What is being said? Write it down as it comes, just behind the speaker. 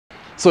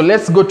So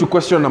let's go to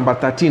question number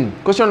 13.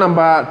 Question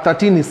number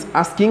 13 is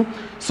asking,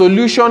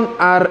 solution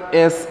R,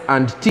 S,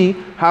 and T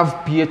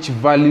have pH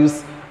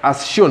values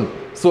as shown.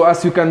 So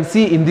as you can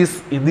see in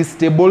this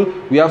table,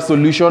 we have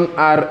solution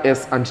R,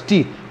 S, and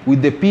T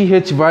with the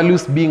pH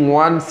values being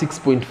 1,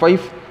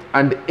 6.5,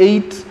 and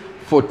 8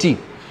 for T.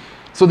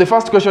 So the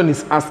first question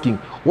is asking,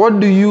 what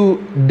do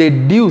you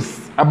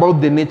deduce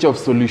about the nature of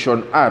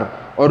solution R?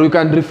 Or we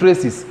can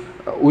rephrase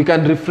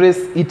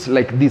it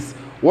like this.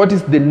 What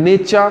is the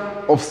nature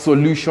of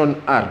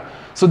solution R?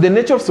 So the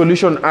nature of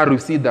solution R, we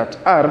see that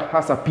R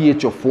has a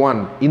pH of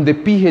 1 in the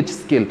pH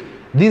scale.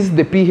 This is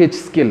the pH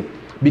scale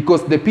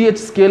because the pH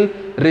scale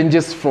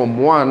ranges from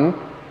 1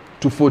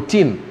 to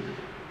 14.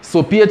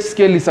 So pH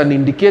scale is an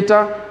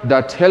indicator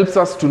that helps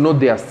us to know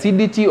the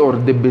acidity or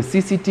the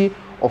basicity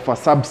of a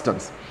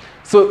substance.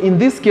 So in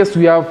this case,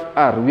 we have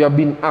R. We have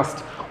been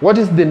asked, what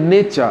is the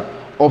nature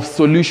of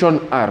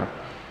solution R?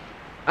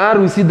 R,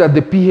 we see that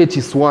the pH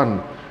is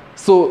 1.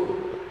 So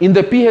in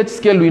the pH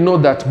scale, we know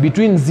that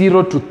between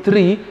 0 to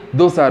 3,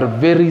 those are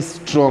very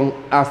strong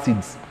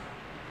acids.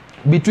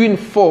 Between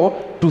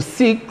 4 to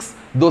 6,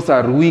 those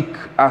are weak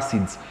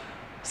acids.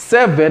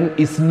 7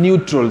 is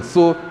neutral,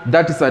 so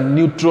that is a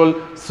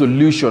neutral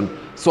solution.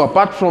 So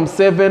apart from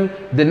 7,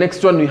 the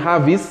next one we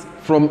have is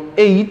from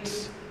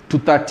 8 to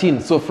 13.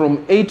 So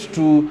from 8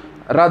 to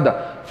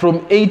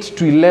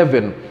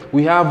 11,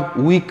 we have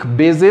weak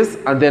bases,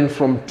 and then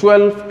from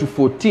 12 to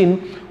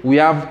 14, we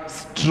have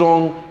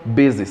strong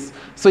bases.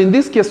 So in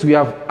this case, we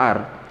have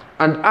R,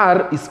 and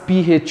R is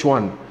pH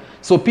 1.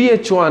 So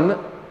pH 1,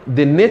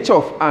 the nature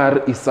of R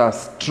is a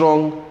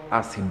strong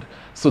acid.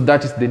 So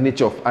that is the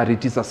nature of R.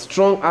 It is a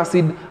strong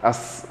acid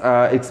as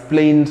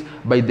explained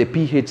by the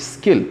pH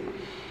scale.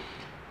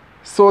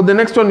 So the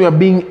next one, we are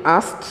being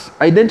asked,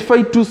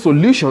 identify two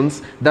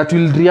solutions that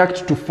will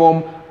react to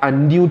form a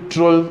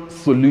neutral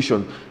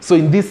solution. So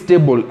in this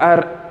table,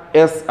 R,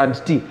 S, and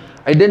T,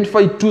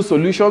 identify two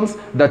solutions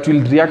that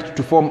will react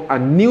to form a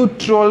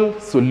neutral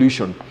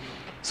solution.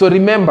 So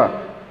remember,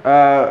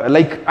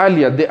 like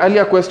earlier, the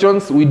earlier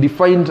questions, we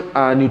defined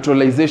a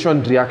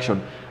neutralization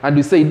reaction. And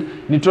we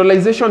said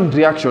neutralization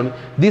reaction,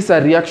 this is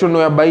a reaction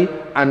whereby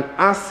an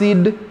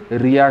acid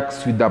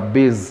reacts with a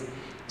base.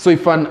 So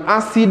if an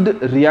acid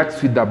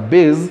reacts with a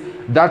base,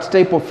 that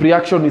type of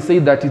reaction, we say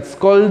that it's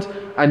called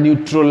a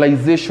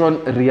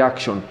neutralization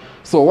reaction.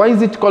 So why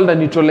is it called a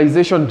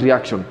neutralization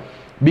reaction?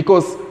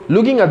 Because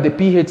looking at the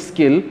pH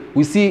scale,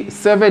 we see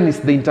 7 is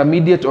the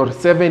intermediate, or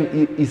 7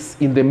 is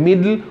in the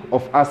middle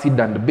of acid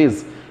and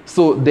base.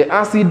 So the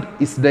acid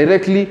is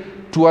directly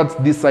towards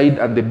this side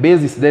and the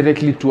base is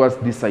directly towards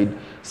this side.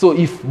 So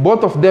if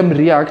both of them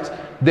react,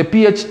 the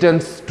pH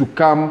tends to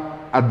come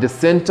at the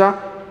center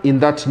in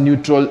that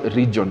neutral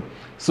region.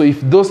 So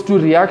if those two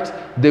react,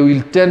 they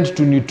will tend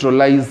to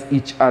neutralize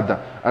each other,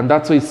 and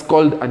that's why it's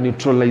called a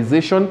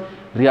neutralization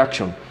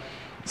reaction.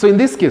 So in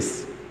this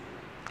case,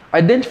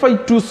 identify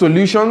two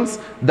solutions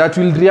that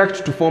will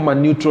react to form a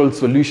neutral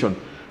solution.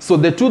 So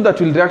the two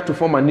that will react to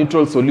form a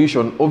neutral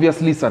solution,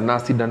 obviously, is an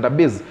acid and a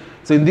base.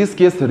 So in this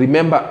case,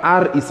 remember,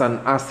 R is an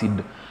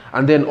acid,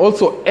 and then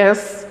also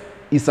S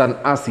is an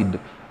acid.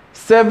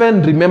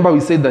 7, remember,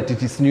 we said that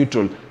it is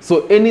neutral.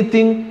 So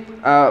anything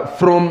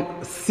from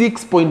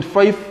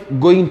 6.5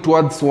 going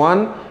towards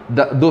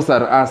 1, those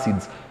are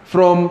acids.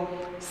 From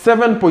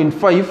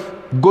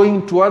 7.5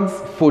 going towards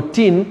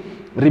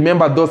 14,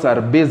 remember, those are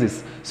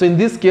bases. So in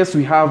this case,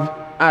 we have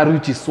R,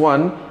 which is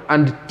 1,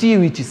 and T,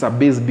 which is a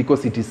base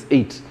because it is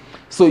 8.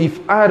 So if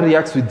R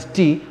reacts with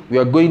T, we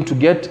are going to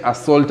get a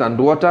salt and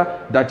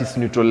water, that is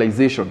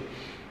neutralization.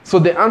 So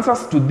the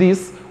answers to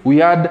this, we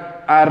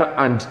had R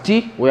and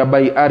T,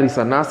 whereby R is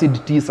an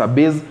acid, T is a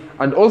base,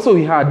 and also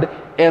we had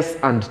S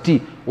and T,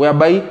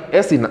 whereby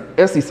S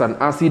is an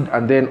acid,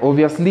 and then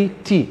obviously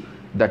T,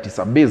 that is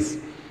a base.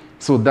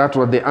 So that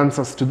were the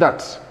answers to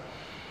that.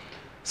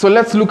 So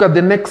let's look at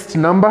the next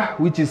number,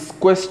 which is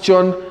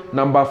question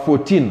number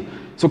 14.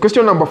 So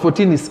question number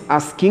 14 is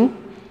asking,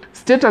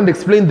 state and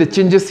explain the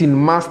changes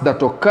in mass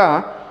that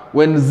occur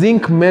when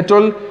zinc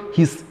metal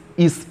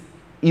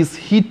is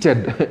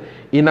heated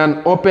in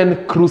an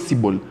open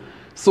crucible.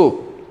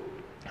 So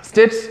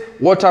state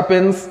what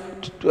happens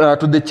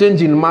to the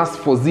change in mass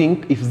for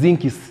zinc if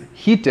zinc is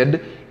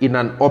heated in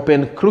an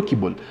open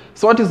crucible.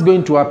 So what is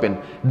going to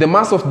happen? The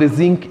mass of the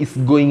zinc is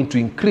going to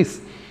increase.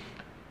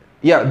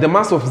 Yeah, the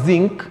mass of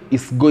zinc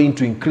is going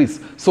to increase.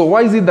 So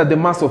why is it that the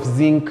mass of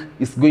zinc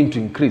is going to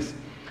increase?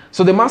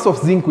 So the mass of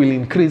zinc will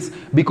increase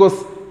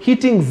because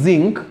heating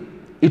zinc,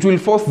 it will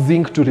force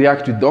zinc to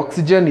react with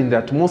oxygen in the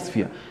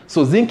atmosphere.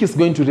 So zinc is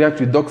going to react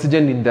with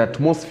oxygen in the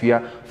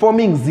atmosphere,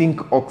 forming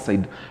zinc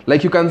oxide.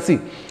 Like you can see,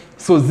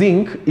 so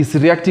zinc is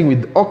reacting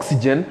with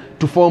oxygen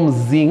to form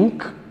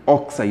zinc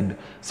oxide.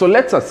 So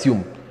let's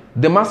assume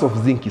the mass of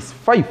zinc is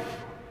 5.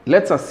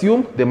 Let's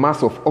assume the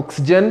mass of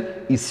oxygen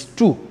is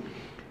 2.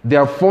 They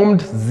have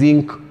formed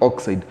zinc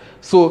oxide.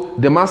 So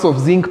the mass of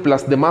zinc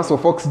plus the mass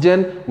of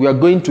oxygen, we are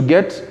going to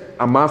get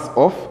a mass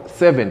of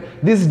 7.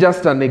 This is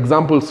just an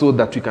example so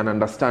that we can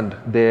understand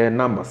the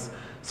numbers.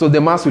 So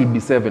the mass will be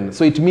 7.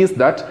 So it means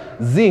that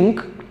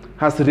zinc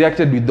has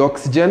reacted with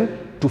oxygen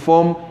to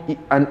form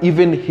an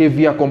even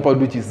heavier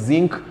compound, which is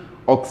zinc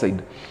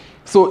oxide.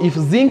 So if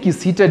zinc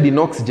is heated in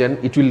oxygen,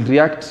 it will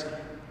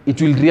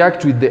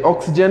react with the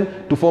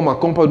oxygen to form a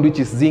compound which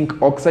is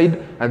zinc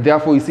oxide, and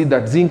therefore you see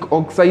that zinc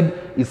oxide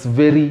is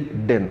very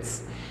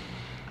dense.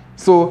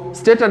 So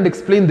state and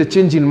explain the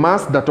change in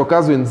mass that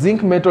occurs when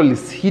zinc metal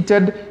is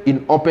heated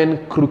in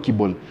open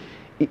crucible.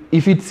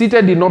 If it's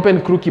heated in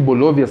open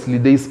crucible, obviously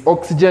there is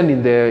oxygen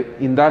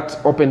in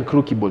that open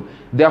crucible.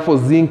 Therefore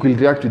zinc will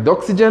react with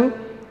oxygen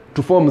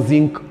to form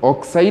zinc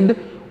oxide,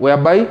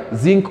 whereby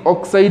zinc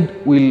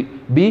oxide will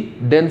be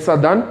denser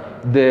than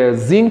the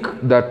zinc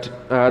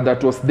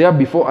that was there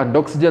before and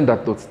oxygen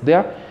that was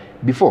there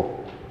before.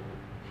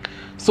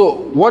 So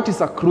what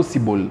is a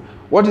crucible?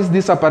 What is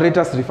this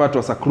apparatus referred to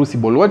as a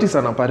crucible? What is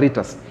an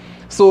apparatus?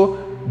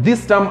 So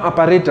this term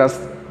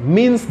apparatus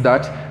means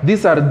that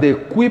these are the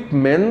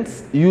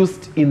equipments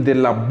used in the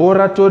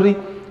laboratory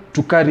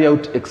to carry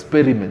out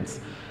experiments.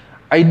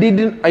 I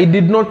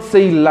did not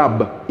say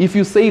lab. If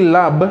you say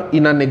lab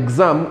in an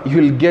exam,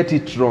 you will get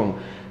it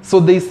wrong. So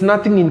there is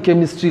nothing in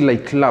chemistry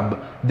like lab.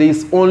 There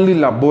is only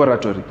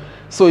laboratory.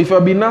 So if you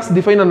have been asked to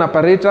define an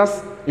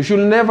apparatus, you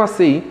should never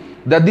say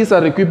that these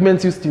are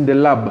equipments used in the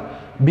lab.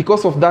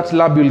 Because of that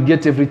lab, you will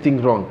get everything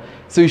wrong.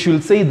 So you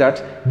should say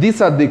that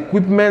these are the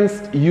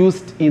equipments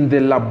used in the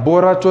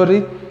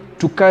laboratory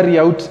to carry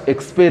out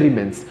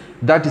experiments.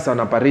 That is an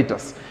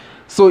apparatus.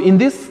 So in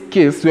this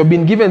case, we have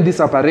been given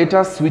this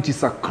apparatus, which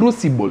is a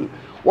crucible.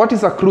 What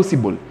is a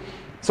crucible?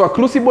 So a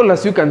crucible,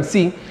 as you can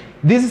see,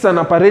 this is an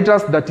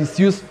apparatus that is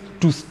used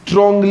to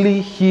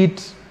strongly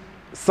heat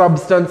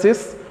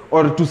substances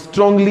or to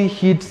strongly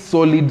heat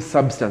solid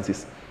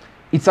substances.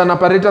 It's an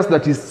apparatus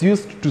that is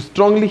used to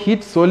strongly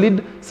heat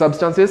solid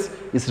substances,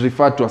 is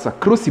referred to as a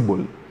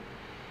crucible.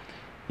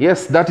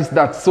 Yes, that is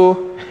that.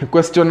 So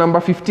question number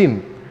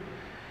 15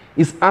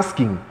 is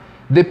asking,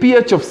 the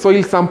pH of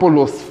soil sample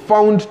was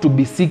found to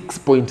be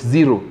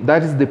 6.0.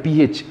 That is the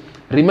pH.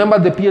 Remember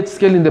the pH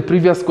scale in the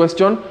previous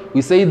question?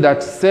 We say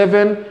that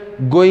 7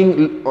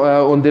 going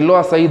on the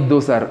lower side,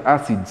 those are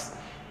acids.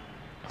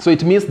 So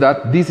it means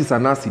that this is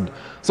an acid.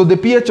 So the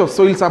pH of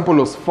soil sample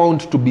was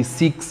found to be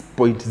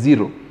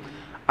 6.0.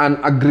 An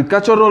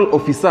agricultural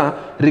officer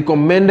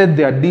recommended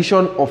the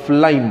addition of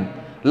lime.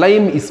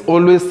 Lime is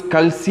always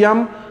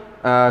calcium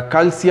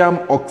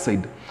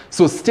oxide.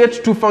 So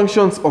state 2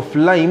 functions of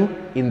lime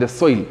in the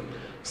soil.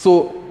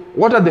 So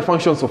what are the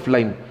functions of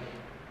lime?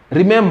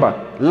 Remember,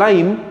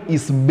 lime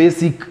is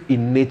basic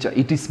in nature.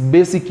 It is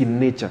basic in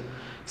nature.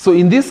 So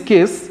in this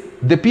case,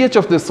 the pH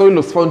of the soil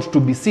was found to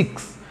be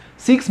 6.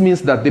 6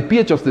 means that the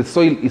pH of the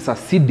soil is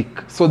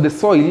acidic. So the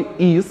soil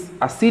is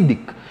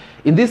acidic.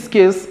 In this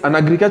case, an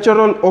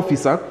agricultural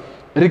officer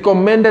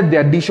recommended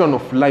the addition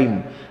of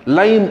lime.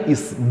 Lime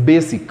is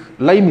basic.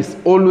 Lime is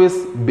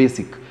always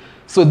basic.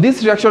 So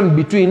this reaction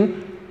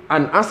between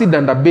an acid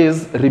and a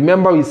base,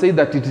 remember we say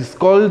that it is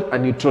called a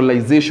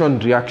neutralization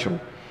reaction.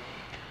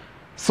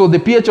 So the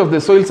pH of the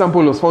soil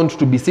sample was found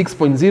to be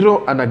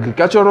 6.0. An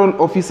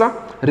agricultural officer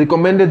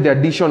recommended the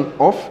addition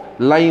of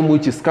lime,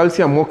 which is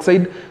calcium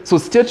oxide. So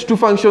state 2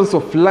 functions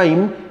of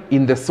lime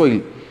in the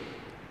soil.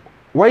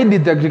 Why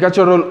did the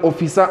agricultural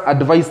officer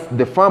advise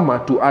the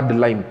farmer to add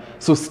lime?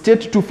 So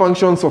state 2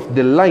 functions of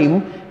the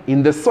lime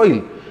in the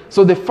soil.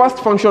 So the first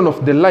function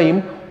of the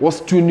lime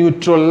was to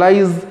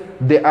neutralize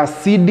the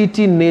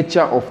acidity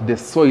nature of the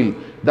soil.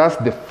 That's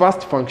the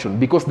first function.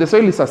 Because the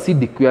soil is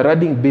acidic, we are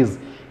adding base,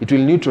 it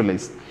will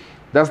neutralize.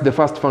 That's the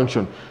first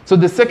function. So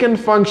the second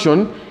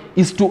function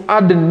is to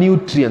add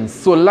nutrients.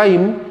 So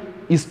lime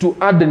is to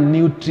add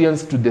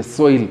nutrients to the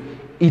soil.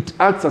 It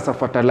acts as a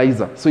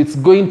fertilizer. So it's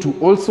going to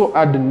also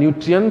add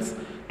nutrients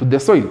to the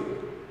soil.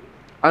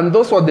 And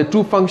those were the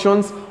 2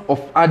 functions of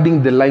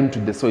adding the lime to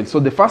the soil. So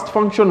the first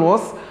function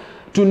was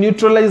to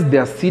neutralize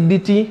the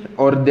acidity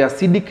or the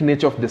acidic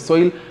nature of the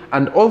soil,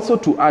 and also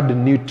to add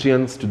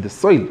nutrients to the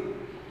soil.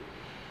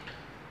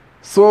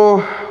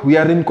 So we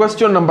are in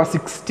question number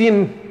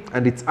 16,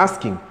 and it's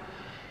asking,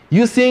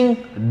 using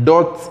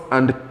dots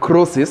and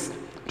crosses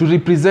to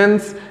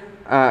represent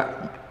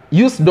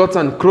use dots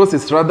and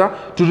crosses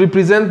to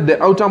represent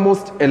the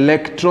outermost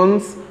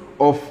electrons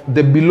of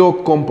the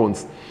below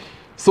compounds.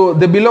 So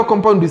the below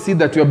compound, we see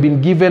that we have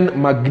been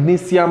given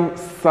magnesium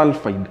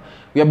sulfide.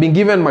 We have been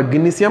given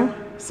magnesium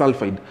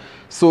sulfide.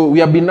 So we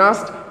have been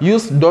asked,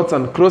 use dots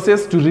and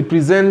crosses to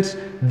represent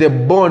the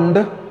bond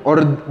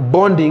or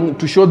bonding,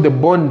 to show the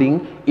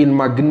bonding in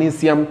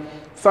magnesium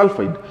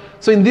sulfide.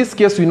 So in this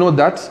case, we know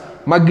that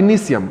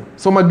magnesium,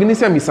 so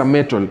magnesium is a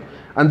metal,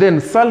 and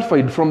then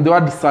sulfide, from the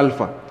word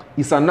sulfur,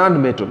 is a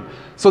non-metal.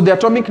 So the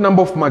atomic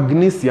number of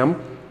magnesium,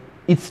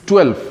 it's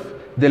 12.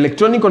 The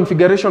electronic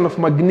configuration of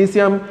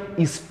magnesium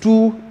is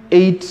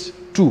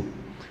 282.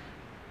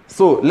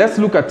 So let's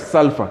look at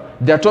sulfur.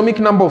 The atomic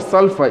number of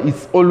sulfur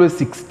is always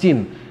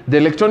 16. The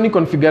electronic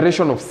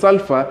configuration of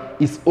sulfur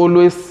is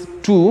always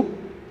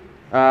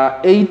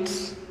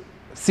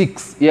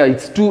 286. Yeah,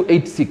 it's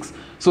 286.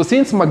 So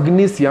since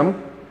magnesium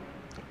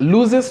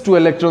loses 2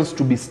 electrons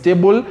to be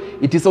stable,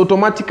 it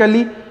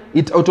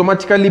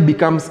automatically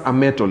becomes a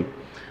metal.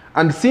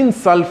 And since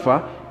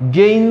sulfur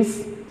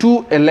gains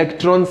 2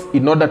 electrons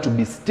in order to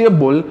be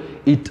stable,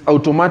 it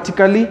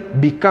automatically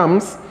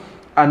becomes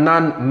a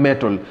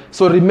non-metal.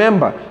 So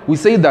remember, we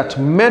say that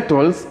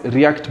metals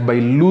react by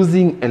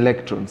losing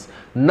electrons.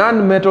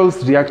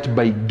 Non-metals react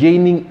by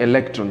gaining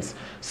electrons.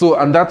 So,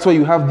 and that's why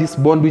you have this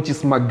bond which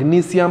is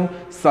magnesium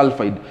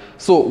sulfide.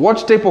 So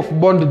what type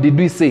of bond did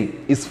we say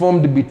is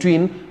formed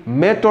between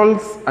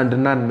metals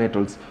and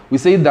non-metals? We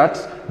say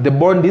that the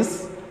bond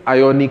is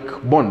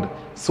ionic bond.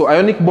 So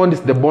ionic bond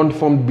is the bond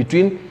formed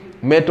between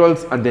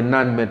metals and the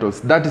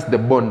non-metals. That is the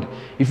bond.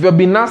 If you have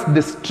been asked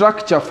the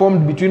structure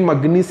formed between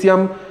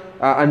magnesium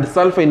and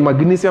sulfur in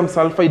magnesium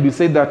sulfide, you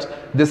say that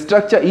the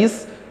structure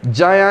is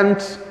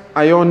giant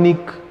ionic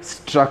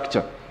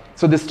structure.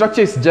 So the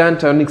structure is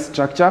giant ionic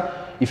structure.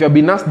 If you have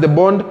been asked the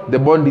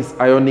bond is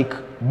ionic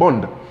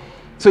bond.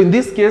 So in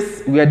this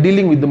case, we are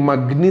dealing with the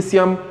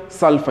magnesium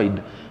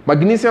sulfide.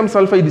 Magnesium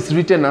sulfide is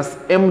written as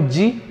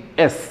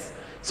MgS.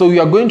 So we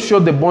are going to show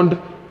the bond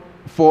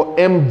for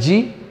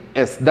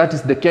MgS. That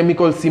is the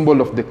chemical symbol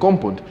of the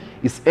compound,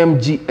 is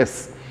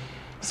MgS.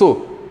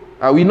 So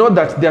we know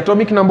that the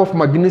atomic number of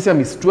magnesium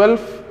is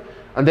 12,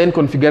 and then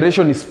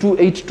configuration is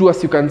 282,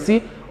 as you can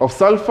see. Of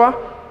sulfur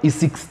is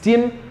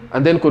 16,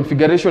 and then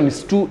configuration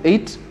is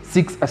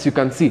 286, as you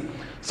can see.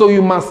 So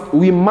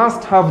we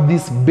must have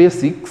these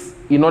basics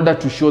in order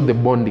to show the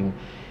bonding.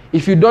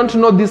 If you don't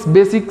know these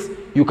basics,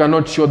 you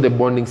cannot show the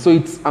bonding. So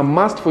it's a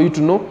must for you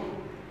to know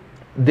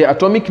the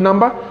atomic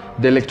number,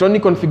 the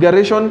electronic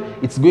configuration,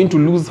 it's going to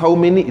lose how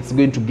many, it's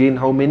going to gain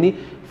how many,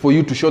 for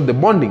you to show the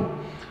bonding.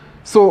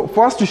 So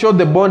for us to show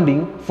the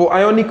bonding, for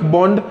ionic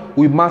bond,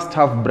 we must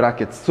have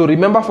brackets. So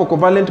remember, for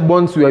covalent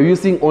bonds, we are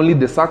using only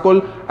the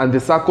circle and the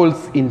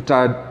circles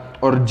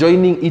or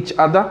joining each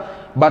other.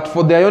 But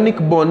for the ionic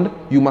bond,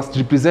 you must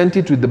represent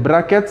it with the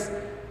brackets,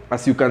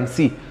 as you can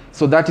see.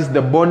 So that is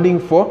the bonding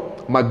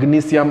for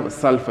magnesium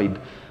sulfide.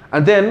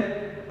 And then,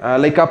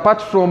 like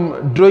apart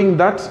from drawing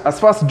that, as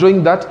far as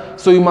drawing that,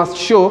 so you must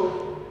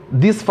show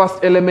this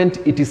first element,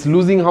 it is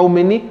losing how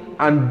many,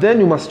 and then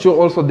you must show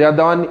also the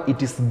other one,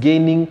 it is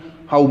gaining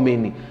how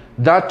many.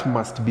 That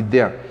must be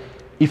there.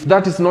 If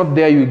that is not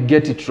there, you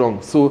get it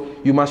wrong. So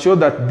you must show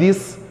that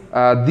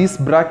this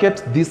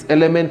bracket, this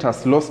element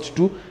has lost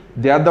 2,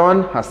 the other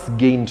one has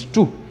gained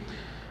 2.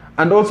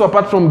 And also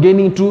apart from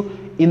gaining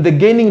 2, in the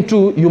gaining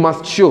 2, you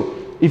must show,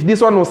 if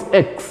this one was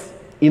X,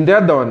 in the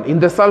other one, in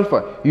the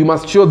sulfur, you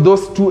must show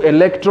those 2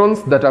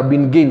 electrons that have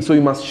been gained. So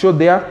you must show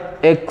there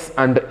X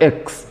and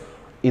X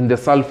in the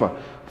sulfur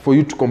for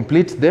you to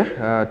complete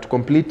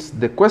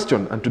the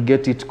question and to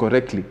get it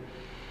correctly.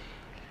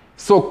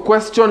 So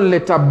question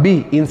letter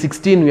B in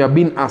 16, we have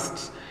been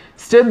asked,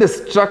 state the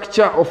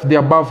structure of the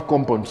above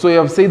compound. So you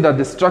have said that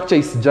the structure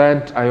is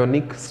giant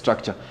ionic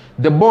structure.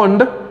 The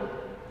bond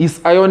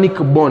is ionic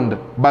bond,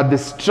 but the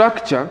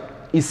structure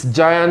is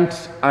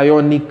giant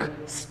ionic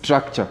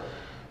structure.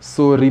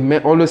 So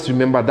always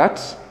remember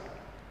that.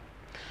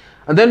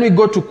 And then we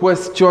go to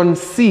question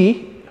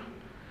C.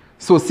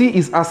 So C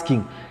is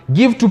asking,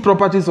 give 2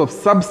 properties of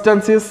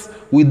substances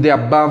with the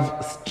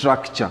above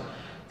structure.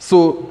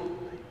 So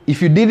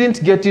if you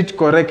didn't get it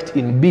correct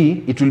in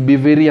B, it will be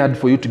very hard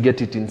for you to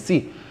get it in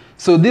C.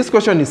 So this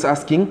question is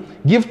asking,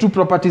 give 2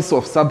 properties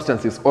of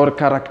substances or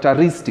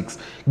characteristics.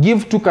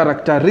 Give 2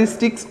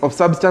 characteristics of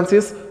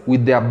substances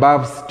with the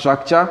above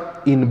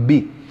structure in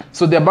B.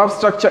 So the above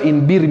structure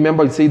in B,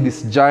 remember, you say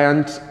this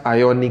giant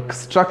ionic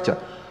structure.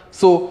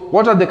 So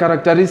what are the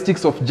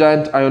characteristics of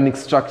giant ionic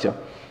structure?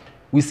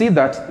 We see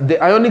that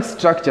the ionic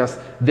structures,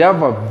 they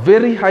have a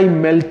very high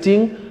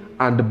melting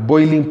and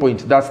boiling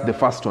point. That's the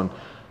first one.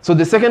 So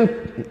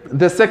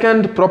the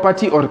second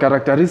property or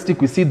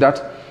characteristic, we see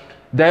that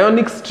the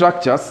ionic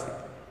structures,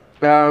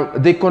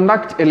 they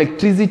conduct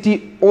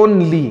electricity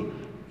only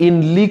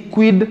in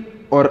liquid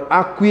or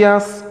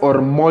aqueous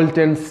or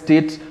molten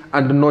state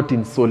and not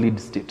in solid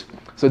state.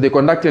 So they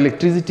conduct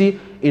electricity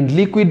in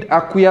liquid,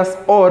 aqueous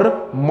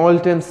or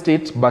molten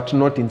state but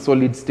not in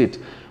solid state.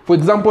 For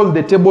example,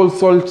 the table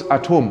salt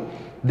at home.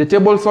 The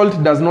table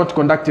salt does not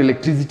conduct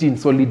electricity in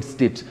solid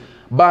state.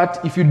 But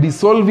if you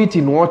dissolve it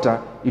in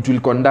water, it will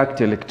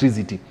conduct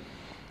electricity.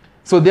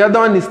 So the other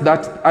one is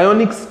that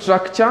ionic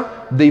structure,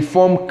 they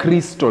form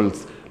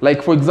crystals.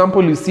 Like for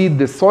example, you see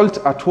the salt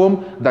at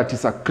home, that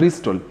is a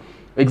crystal.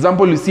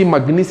 Example, you see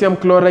magnesium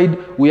chloride,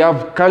 we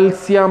have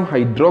calcium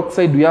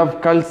hydroxide, we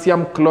have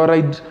calcium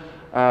chloride,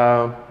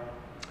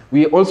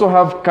 we also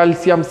have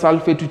calcium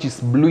sulfate, which is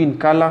blue in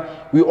color.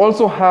 We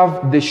also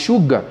have the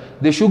sugar.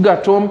 The sugar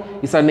atom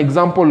is an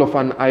example of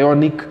an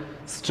ionic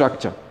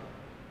structure.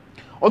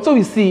 Also,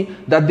 we see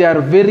that they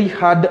are very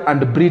hard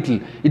and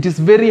brittle. It is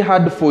very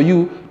hard for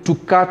you to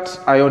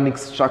cut ionic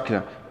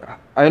structure.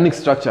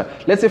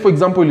 Let's say, for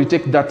example, you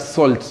take that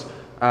salt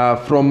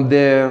from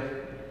the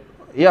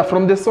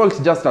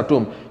salt just at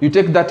home. You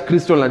take that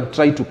crystal and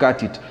try to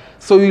cut it.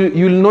 So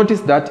you'll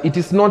notice that it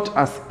is not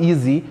as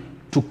easy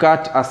to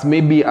cut as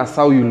maybe as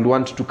how you'll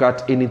want to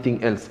cut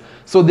anything else.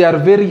 So they are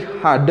very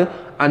hard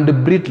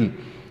and brittle.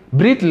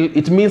 Brittle,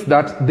 it means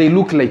that they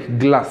look like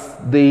glass.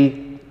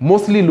 They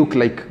mostly look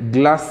like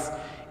glass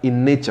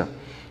in nature.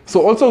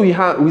 So also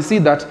we see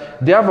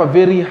that they have a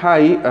very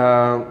high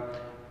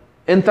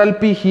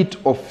enthalpy heat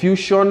of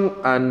fusion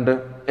and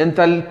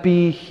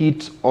enthalpy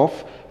heat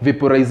of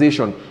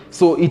vaporization.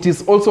 So it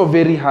is also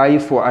very high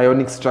for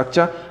ionic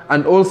structure,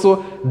 and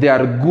also they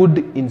are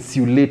good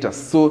insulators.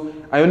 So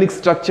ionic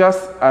structures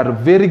are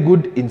very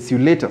good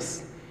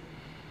insulators.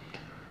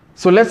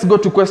 So let's go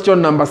to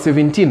question number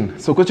 17.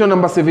 So question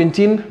number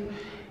 17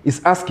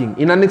 is asking,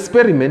 in an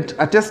experiment,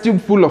 a test tube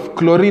full of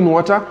chlorine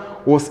water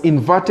was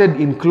inverted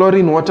in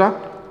chlorine water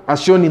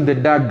as shown in the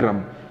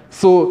diagram.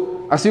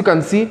 So as you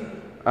can see,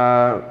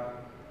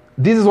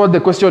 this is what the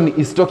question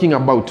is talking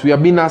about. We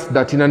have been asked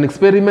that in an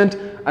experiment,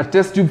 a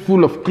test tube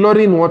full of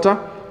chlorine water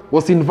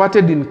was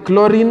inverted in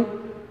chlorine,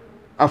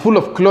 full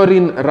of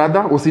chlorine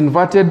rather, was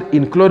inverted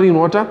in chlorine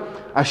water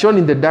as shown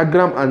in the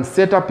diagram and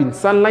set up in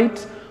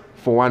sunlight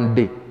for 1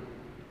 day.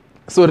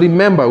 So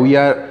remember,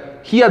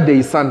 here there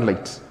is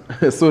sunlight.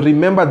 So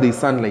remember there is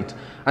sunlight.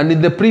 And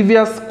in the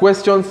previous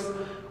questions,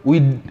 we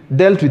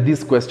dealt with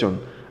this question.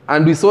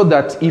 And we saw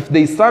that if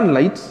there is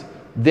sunlight,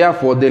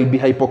 therefore there will be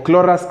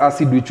hypochlorous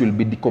acid which will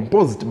be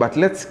decomposed. But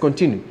let's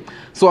continue.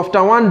 So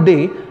after 1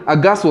 day, a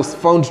gas was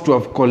found to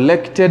have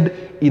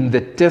collected in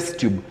the test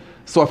tube.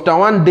 So after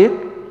 1 day,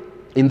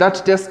 in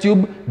that test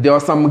tube, there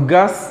was some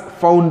gas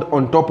found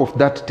on top of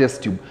that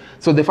test tube.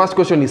 So the first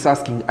question is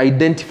asking,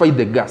 identify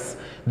the gas.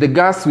 The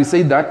gas, we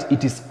say that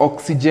it is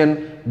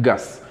oxygen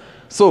gas.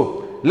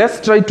 So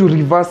let's try to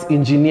reverse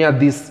engineer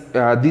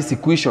this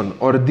equation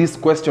or this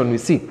question we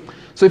see.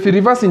 So if you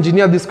reverse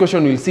engineer this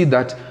question, we'll see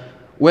that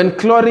when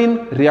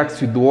chlorine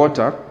reacts with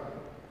water,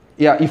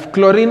 if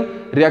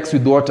chlorine reacts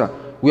with water,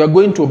 we are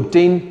going to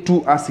obtain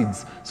two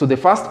acids. So the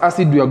first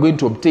acid we are going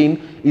to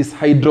obtain is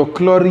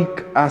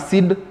hydrochloric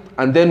acid,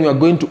 and then we are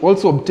going to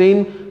also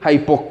obtain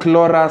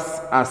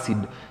hypochlorous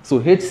acid. So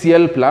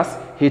HCl plus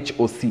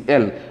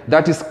HOCl.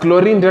 That is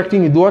chlorine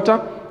reacting with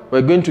water.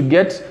 We're going to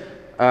get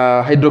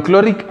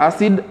hydrochloric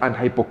acid and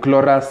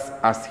hypochlorous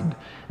acid.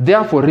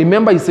 Therefore,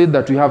 remember I said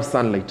that we have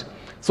sunlight.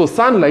 So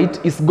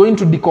sunlight is going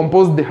to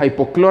decompose the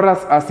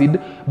hypochlorous acid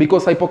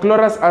because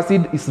hypochlorous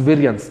acid is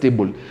very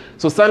unstable.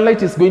 So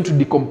sunlight is going to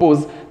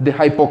decompose the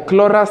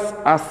hypochlorous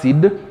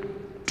acid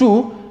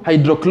to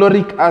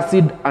hydrochloric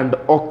acid and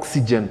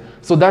oxygen.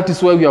 So that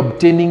is where we are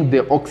obtaining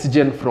the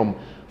oxygen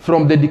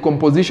from the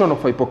decomposition of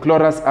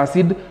hypochlorous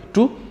acid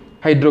to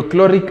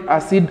hydrochloric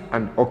acid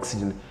and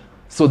oxygen.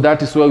 So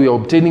that is where we are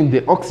obtaining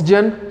the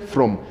oxygen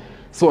from.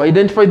 So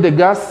identify the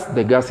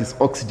gas is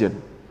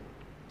oxygen.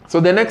 So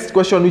the next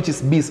question, which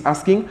is B, is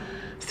asking,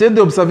 state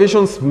the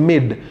observations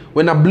made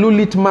when a blue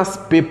litmus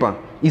paper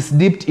is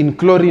dipped in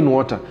chlorine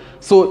water.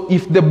 So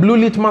if the blue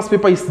litmus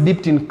paper is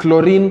dipped in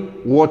chlorine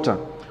water,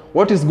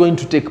 what is going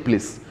to take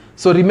place?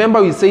 So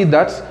remember we say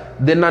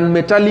that the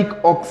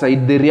nonmetallic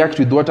oxide, they react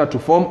with water to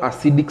form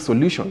acidic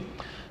solution.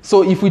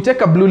 So if we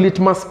take a blue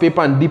litmus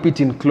paper and dip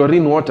it in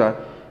chlorine water,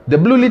 the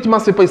blue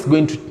litmus paper is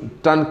going to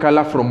turn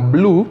color from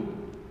blue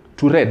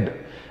to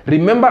red.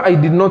 Remember, I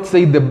did not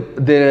say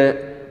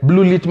the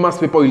blue litmus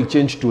paper will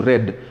change to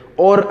red,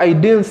 or I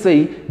didn't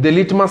say the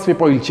litmus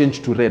paper will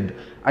change to red.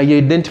 I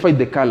identified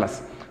the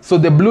colors. So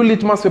the blue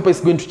litmus paper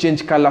is going to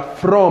change color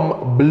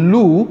from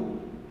blue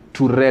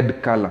to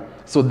red color.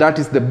 So that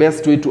is the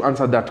best way to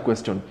answer that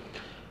question.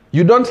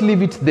 You don't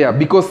leave it there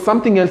because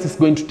something else is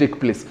going to take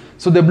place.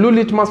 So the blue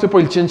litmus paper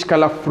will change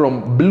color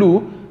from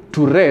blue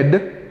to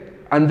red,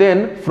 and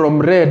then from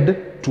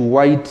red to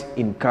white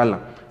in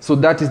color. So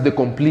that is the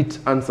complete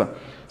answer.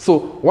 So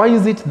why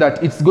is it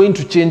that it's going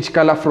to change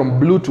color from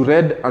blue to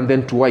red and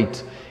then to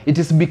white? It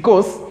is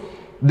because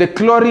the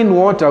chlorine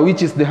water,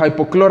 which is the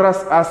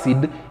hypochlorous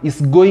acid,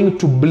 is going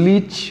to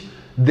bleach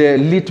the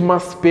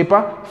litmus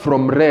paper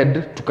from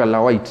red to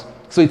color white.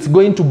 So it's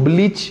going to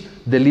bleach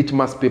the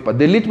litmus paper.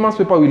 The litmus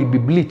paper will be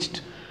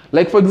bleached.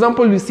 Like for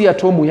example, we see at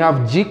home we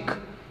have Jik,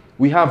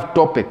 we have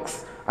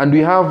Topex, and we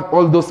have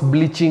all those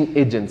bleaching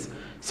agents.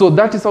 So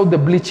that is how the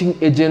bleaching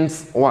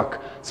agents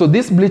work. So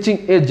these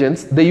bleaching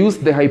agents, they use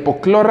the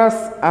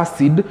hypochlorous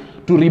acid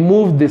to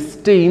remove the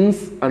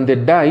stains and the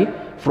dye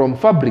from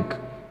fabric.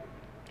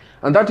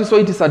 And that is why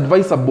it is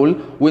advisable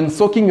when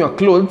soaking your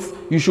clothes,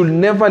 you should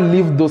never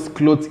leave those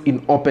clothes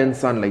in open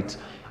sunlight.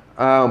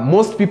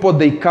 Most people,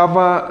 they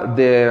cover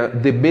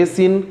the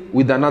basin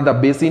with another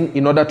basin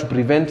in order to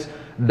prevent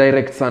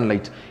direct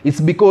sunlight.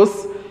 It's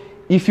because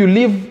if you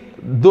leave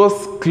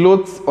those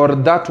clothes or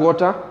that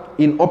water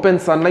in open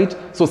sunlight,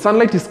 so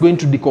sunlight is going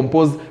to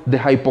decompose the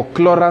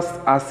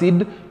hypochlorous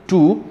acid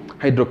to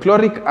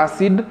hydrochloric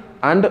acid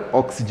and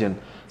oxygen.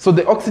 So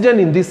the oxygen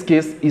in this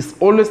case is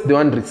always the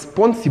one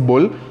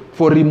responsible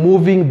for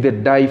removing the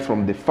dye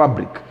from the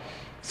fabric.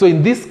 So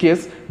in this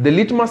case, the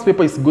litmus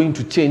paper is going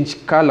to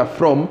change color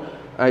from,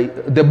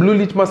 the blue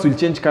litmus will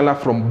change color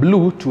from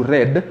blue to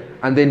red,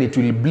 and then it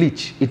will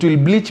bleach. It will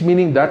bleach,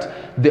 meaning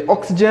that the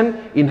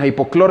oxygen in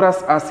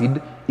hypochlorous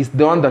acid is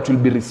the one that will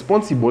be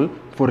responsible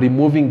for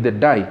removing the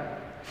dye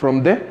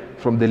from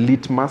the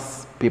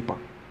litmus paper.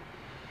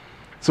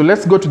 So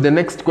let's go to the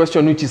next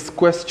question, which is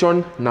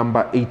question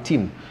number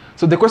 18.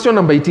 So the question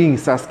number 18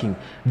 is asking,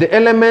 the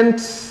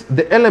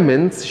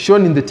elements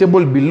shown in the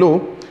table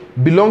below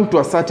belong to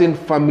a certain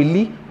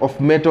family of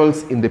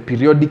metals in the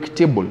periodic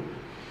table.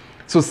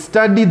 So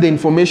study the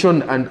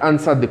information and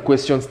answer the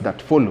questions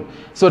that follow.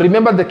 So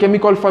remember the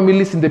chemical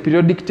families in the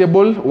periodic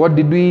table. What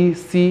did we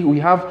see?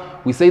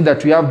 We say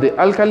that we have the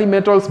alkali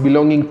metals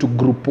belonging to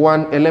group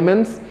 1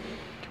 elements.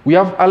 We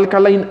have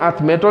alkaline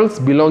earth metals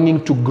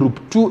belonging to group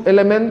 2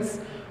 elements.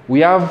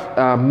 We have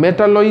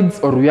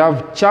metalloids, or we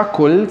have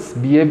charcoals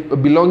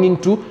belonging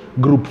to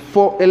group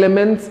 4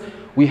 elements.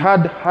 We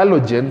had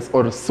halogens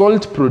or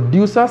salt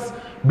producers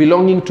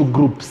belonging to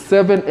group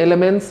 7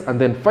 elements.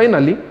 And then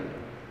finally,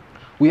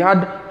 we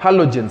had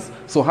halogens.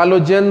 So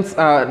halogens,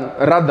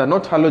 rather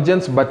not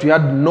halogens, but we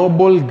had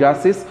noble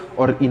gases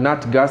or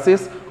inert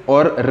gases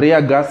or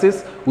rare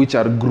gases, which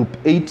are group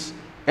 8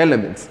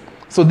 elements.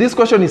 So this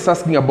question is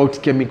asking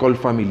about chemical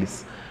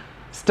families.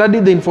 Study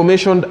the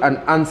information and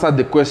answer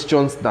the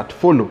questions that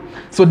follow.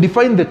 So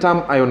define the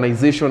term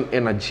ionization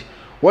energy.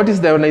 What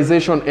is the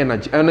ionization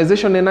energy?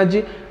 Ionization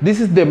energy, this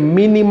is the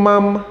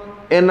minimum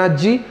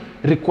energy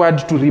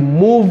required to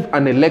remove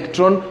an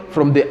electron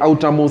from the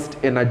outermost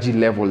energy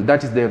level.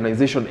 That is the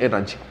ionization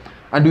energy.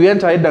 And we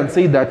went ahead and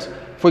say that,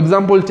 for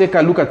example, take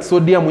a look at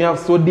sodium. We have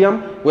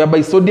sodium,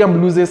 whereby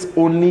sodium loses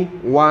only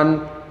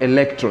 1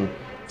 electron.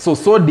 So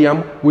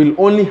sodium will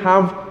only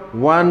have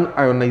 1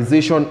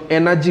 ionization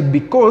energy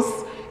because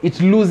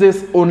it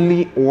loses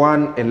only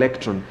 1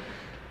 electron.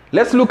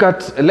 Let's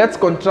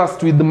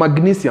contrast with the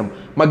magnesium.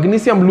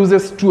 Magnesium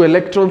loses 2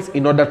 electrons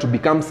in order to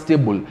become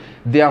stable.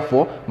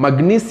 Therefore,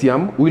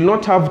 magnesium will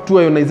not have 2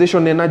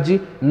 ionization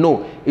energy.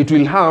 No, it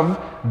will have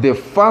the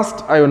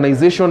first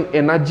ionization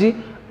energy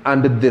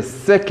and the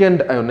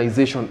second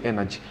ionization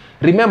energy.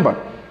 Remember,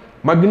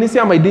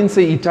 magnesium, I didn't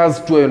say it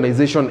has 2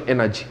 ionization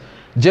energy.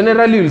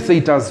 Generally, we'll say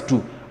it has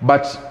 2.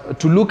 But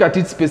to look at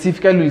it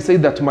specifically, we'll say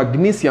that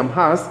magnesium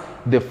has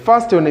the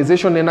first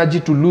ionization energy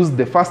to lose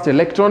the first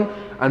electron,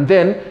 and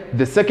then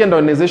the second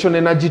ionization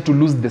energy to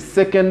lose the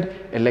second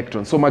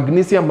electron. So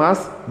magnesium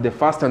has the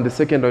first and the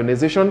second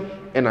ionization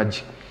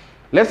energy.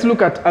 Let's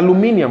look at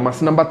aluminium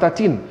as number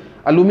 13.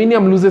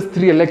 Aluminium loses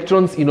 3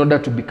 electrons in order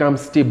to become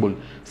stable.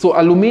 So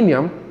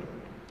aluminium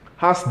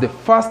has the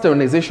first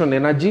ionization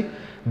energy,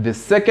 the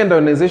second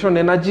ionization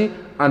energy,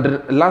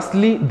 and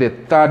lastly, the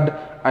third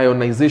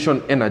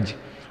ionization energy.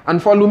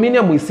 And for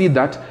aluminium, we see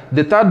that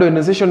the third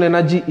ionization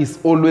energy is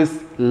always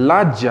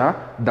larger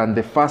than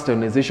the first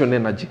ionization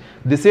energy.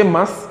 The same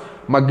as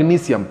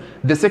magnesium.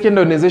 The second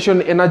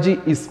ionization energy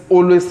is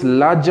always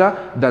larger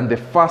than the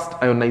first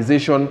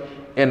ionization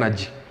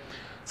energy.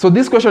 So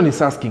this question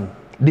is asking,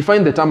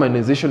 define the term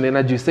ionization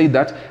energy. You say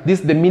that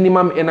this is the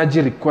minimum energy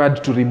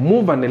required to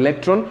remove an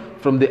electron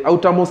from the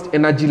outermost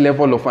energy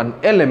level of an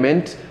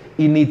element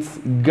in its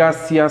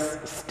gaseous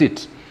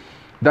state.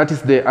 That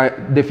is the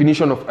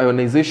definition of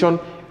ionization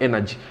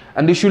energy.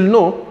 And you should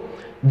know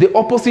the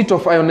opposite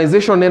of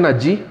ionization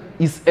energy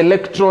is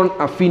electron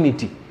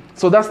affinity.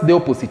 So that's the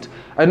opposite.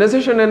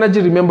 Ionization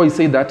energy, remember, you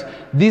say that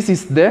this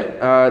is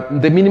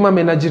the minimum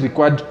energy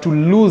required to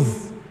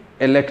lose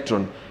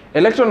electron.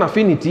 Electron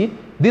affinity,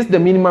 this is the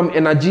minimum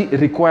energy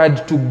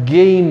required to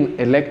gain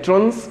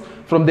electrons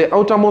from the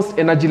outermost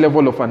energy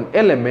level of an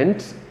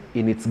element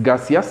in its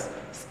gaseous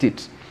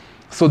state.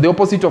 So the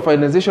opposite of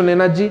ionization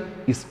energy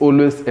is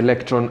always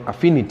electron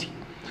affinity.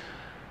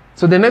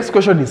 So the next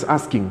question is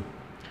asking,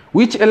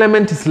 which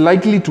element is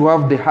likely to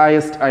have the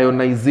highest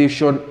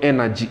ionization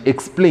energy?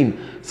 Explain.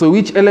 So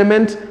which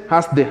element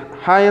has the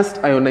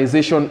highest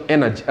ionization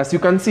energy? As you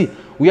can see,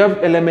 we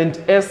have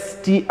element S,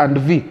 T, and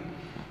V.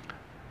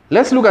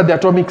 Let's look at the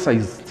atomic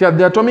size. So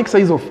the atomic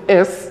size of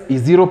S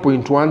is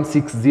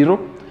 0.160.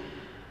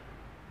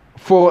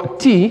 For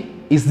T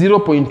is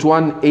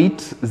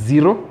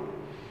 0.180.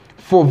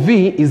 For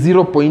V is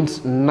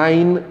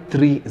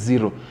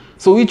 0.930.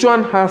 So which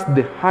one has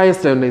the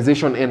highest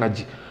ionization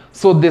energy?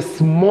 So the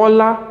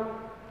smaller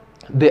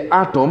the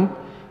atom,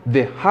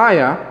 the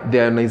higher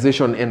the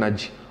ionization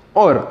energy.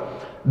 Or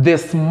the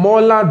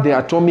smaller the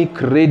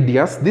atomic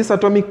radius, this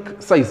atomic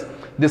size,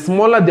 the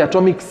smaller the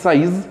atomic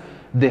size,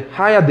 the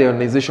higher the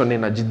ionization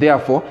energy.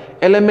 Therefore,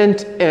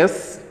 element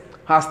S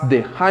has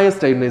the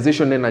highest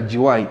ionization energy.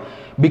 Why?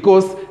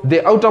 Because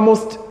the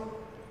outermost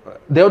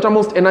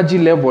energy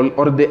level,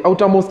 or the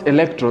outermost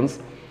electrons,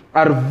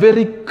 are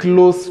very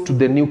close to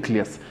the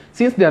nucleus.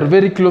 Since they are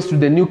very close to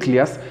the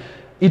nucleus,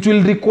 it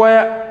will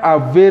require a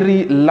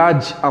very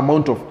large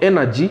amount of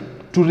energy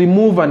to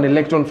remove an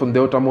electron from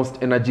the outermost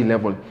energy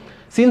level.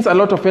 Since a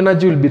lot of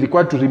energy will be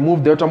required to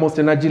remove the outermost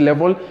energy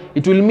level,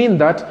 it will mean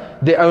that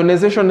the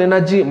ionization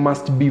energy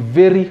must be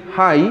very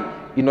high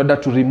in order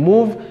to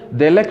remove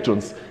the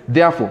electrons.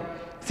 Therefore,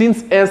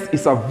 since S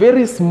is a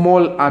very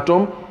small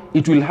atom,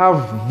 it will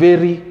have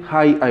very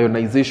high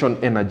ionization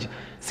energy.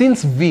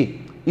 Since V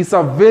is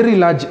a very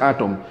large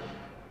atom,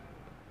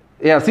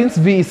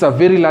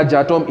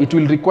 it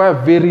will require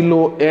very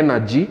low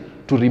energy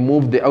to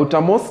remove the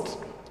outermost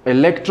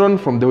electron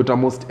from the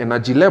outermost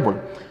energy level.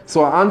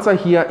 So our answer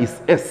here is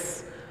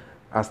S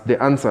as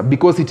the answer,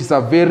 because it is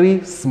a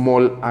very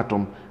small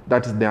atom.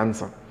 That is the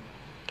answer.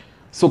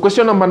 So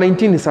question number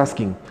 19 is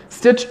asking,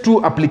 state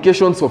 2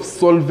 applications of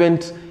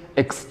solvent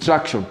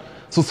extraction.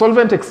 So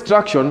solvent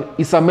extraction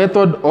is a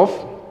method of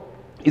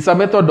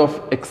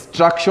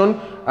extraction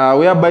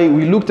whereby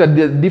we looked at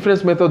the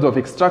different methods of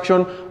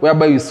extraction,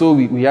 whereby we saw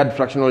we had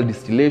fractional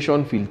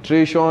distillation,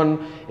 filtration,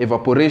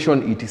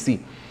 evaporation, etc.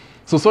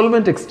 So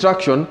solvent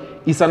extraction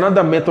is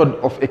another method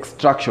of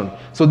extraction.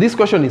 So this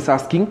question is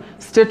asking,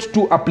 state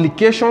 2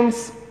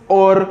 applications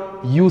or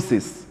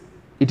uses.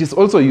 It is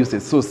also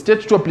uses. So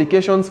state 2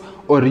 applications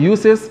or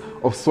uses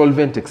of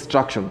solvent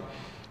extraction.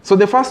 So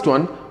the first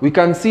one, we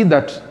can see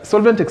that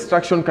solvent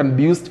extraction can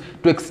be used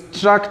to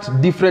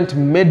extract different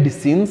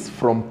medicines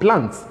from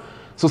plants.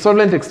 So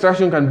solvent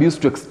extraction can be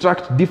used to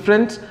extract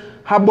different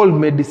herbal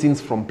medicines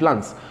from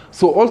plants.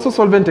 So also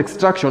solvent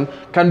extraction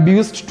can be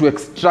used to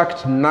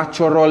extract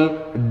natural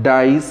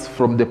dyes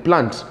from the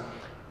plant.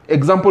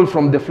 Example,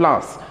 from the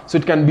flowers. So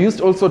it can be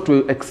used also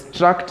to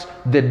extract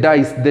the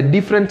dyes, the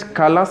different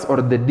colors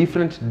or the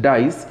different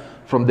dyes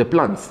from the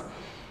plants.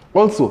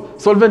 Also,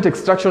 solvent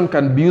extraction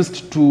can be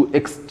used to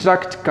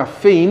extract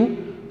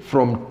caffeine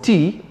from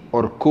tea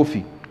or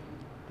coffee.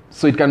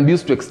 So it can be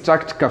used to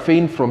extract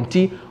caffeine from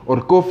tea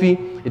or coffee.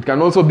 It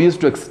can also be used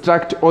to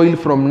extract oil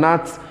from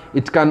nuts.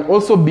 It can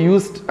also be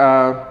used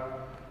to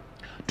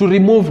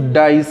remove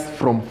dyes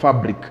from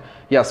fabric.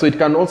 Yeah, so it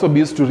can also be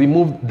used to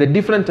remove the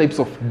different types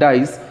of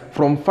dyes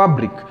from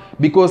fabric,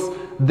 because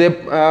the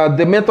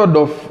method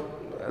of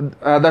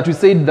that we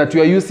said that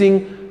we are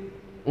using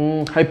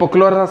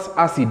hypochlorous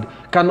acid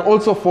can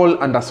also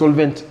fall under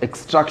solvent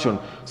extraction.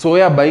 So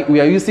whereby we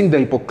are using the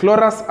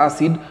hypochlorous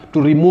acid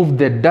to remove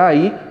the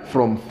dye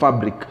from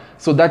fabric.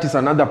 So that is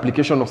another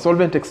application of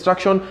solvent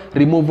extraction,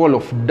 removal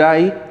of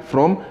dye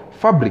from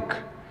fabric.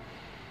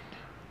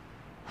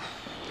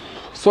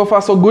 So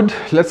far so good.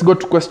 Let's go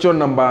to question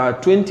number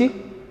 20.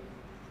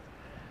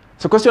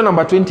 So question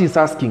number 20 is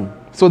asking,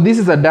 so this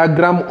is a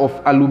diagram of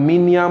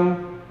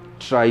aluminium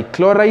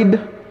trichloride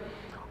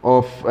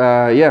of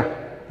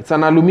it's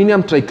an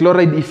aluminium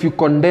trichloride. If you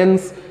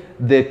condense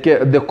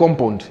the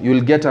compound, you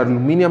will get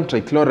aluminium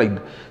trichloride.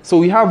 So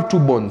we have two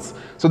bonds.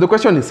 So the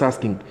question is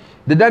asking,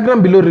 the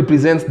diagram below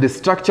represents the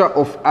structure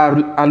of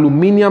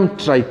aluminium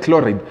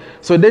trichloride.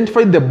 So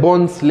identify the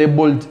bonds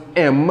labeled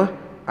M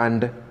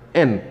and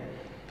N.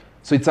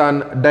 So it's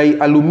an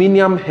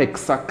dialuminium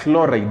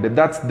hexachloride.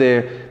 That's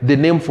the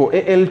name for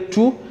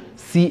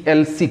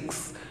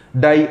Al2CL6,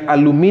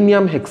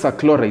 dialuminium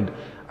hexachloride.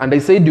 And I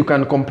said you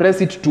can compress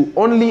it to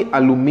only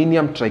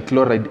aluminium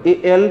trichloride,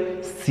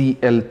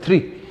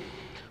 AlCl3.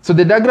 So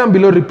the diagram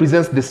below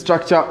represents the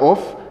structure of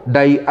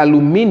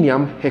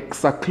dialuminium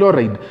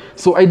hexachloride.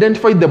 So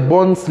identify the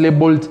bonds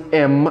labeled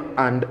M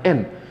and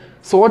N.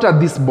 So what are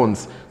these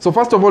bonds? So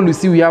first of all, we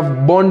see we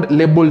have bond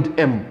labeled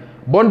M.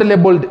 Bond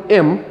labeled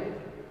M,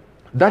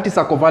 that is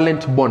a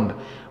covalent bond.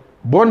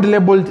 Bond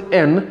labeled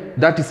N,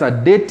 that is a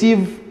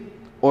dative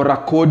or a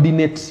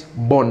coordinate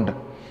bond.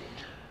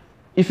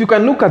 If you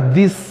can look at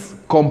this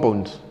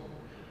compound,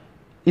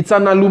 it's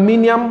an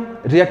aluminium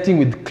reacting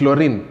with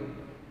chlorine.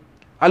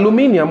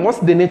 Aluminium, what's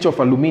the nature of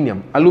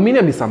aluminium?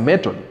 Aluminium is a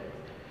metal.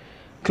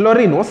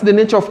 Chlorine, what's the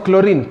nature of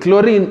chlorine?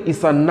 Chlorine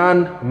is a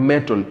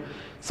non-metal.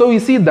 So we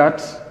see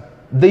that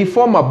they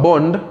form a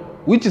bond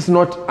which is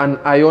not an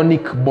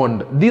ionic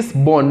bond. This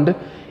bond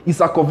is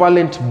a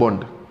covalent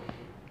bond.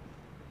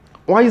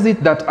 Why is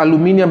it that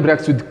aluminium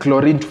reacts with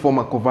chlorine to form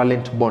a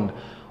covalent bond?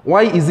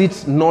 Why is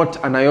it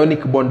not an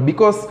ionic bond?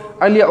 Because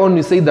earlier on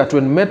you said that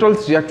when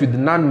metals react with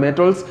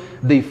non-metals,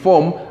 they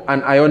form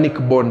an ionic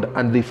bond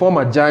and they form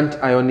a giant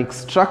ionic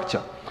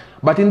structure.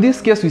 But in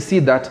this case, we see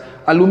that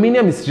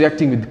aluminium is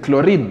reacting with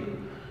chlorine.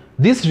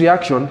 This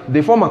reaction,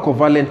 they form a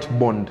covalent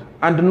bond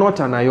and not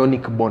an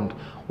ionic bond.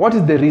 What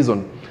is the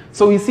reason?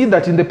 So we see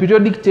that in the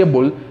periodic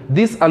table,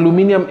 this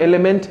aluminium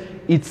element,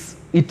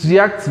 it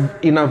reacts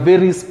in a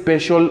very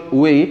special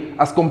way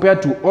as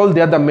compared to all the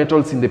other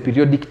metals in the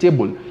periodic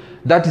table.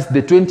 That is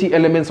the 20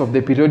 elements of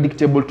the periodic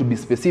table to be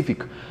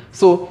specific.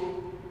 So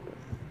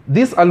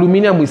this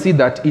aluminium, we see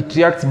that it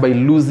reacts by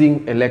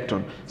losing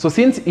electron. So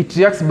since it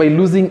reacts by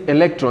losing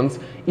electrons,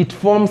 it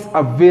forms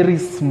a very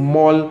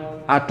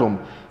small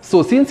atom.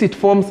 So since it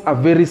forms a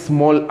very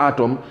small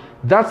atom,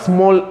 that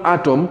small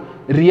atom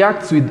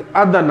reacts with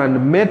other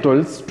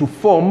non-metals to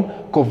form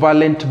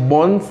covalent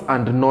bonds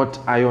and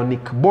not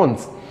ionic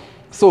bonds.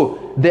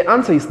 So the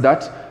answer is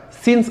that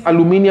since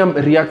aluminium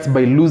reacts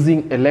by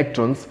losing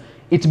electrons,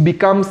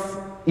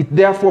 it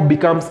therefore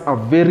becomes a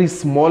very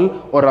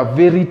small or a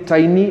very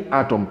tiny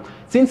atom.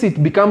 Since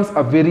it becomes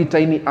a very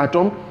tiny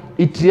atom,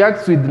 it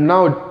reacts with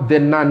now the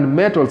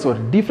non-metals or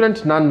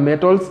different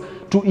non-metals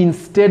to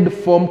instead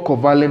form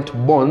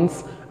covalent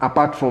bonds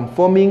apart from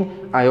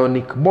forming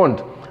ionic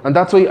bond. And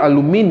that's why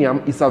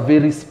aluminium is a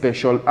very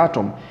special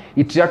atom.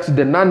 It reacts with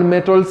the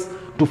non-metals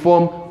to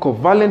form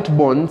covalent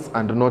bonds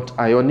and not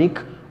ionic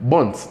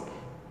bonds.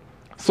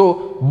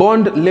 So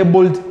bond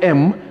labeled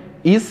M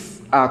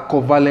is a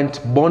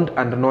covalent bond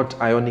and not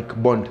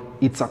ionic bond.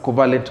 It's a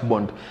covalent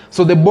bond.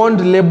 So the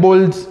bond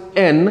labeled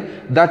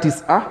N, that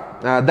is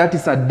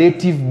a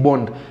dative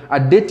bond. A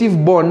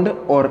dative bond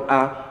or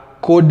a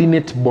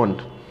coordinate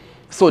bond.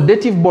 So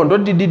dative bond,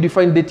 what did you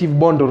define dative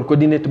bond or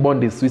coordinate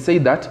bond is? We say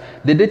that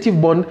the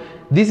dative bond,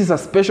 this is a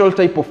special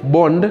type of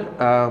bond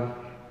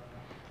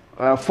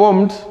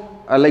formed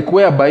like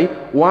whereby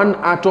one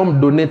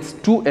atom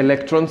donates 2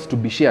 electrons to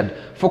be shared.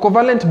 For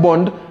covalent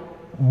bond,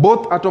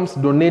 both atoms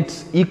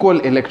donate equal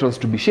electrons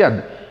to be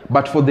shared.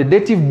 But for the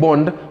dative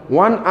bond,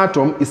 one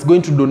atom is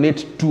going to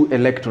donate 2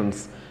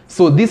 electrons.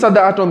 So this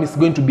other atom is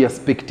going to be a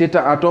spectator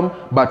atom,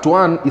 but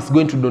one is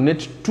going to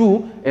donate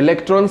 2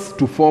 electrons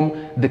to form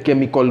the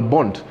chemical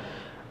bond.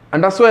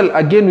 And as well,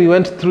 again, we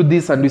went through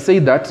this and we say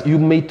that you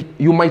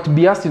might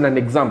be asked in an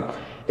exam,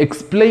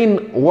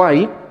 explain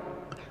why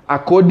a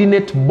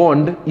coordinate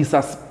bond is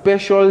a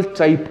special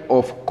type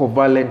of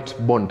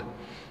covalent bond.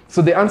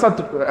 So the answer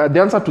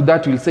to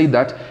that will say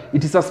that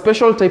it is a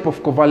special type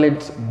of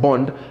covalent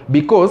bond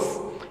because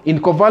in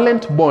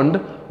covalent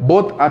bond,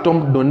 both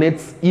atoms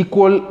donates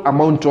equal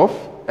amount of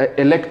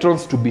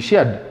electrons to be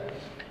shared.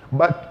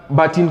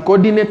 But in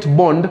coordinate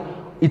bond,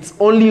 it's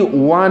only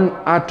one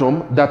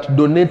atom that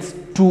donates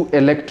 2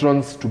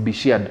 electrons to be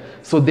shared.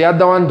 So the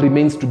other one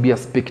remains to be a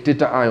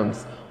spectator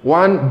ions.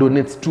 One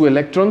donates 2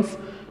 electrons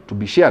to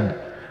be shared.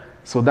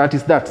 So that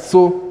is that.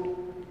 So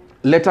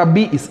letter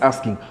B is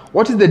asking,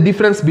 what is the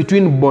difference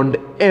between bond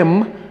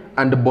M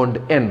and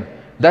bond N?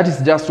 That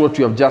is just what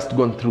we have just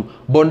gone through.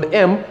 Bond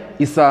M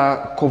is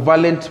a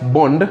covalent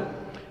bond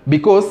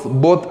because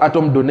both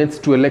atom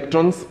donates 2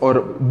 electrons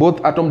or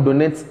both atom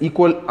donates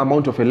equal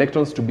amount of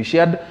electrons to be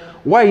shared,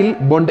 while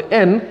bond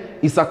N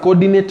is a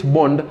coordinate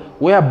bond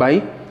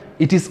whereby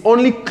it is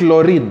only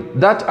chlorine,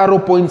 that arrow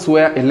points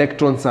where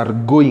electrons are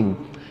going.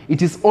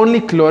 It is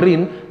only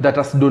chlorine that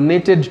has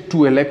donated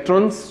 2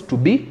 electrons to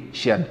be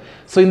shared.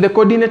 So in the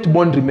coordinate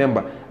bond,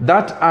 remember,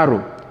 that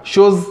arrow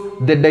shows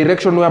the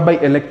direction whereby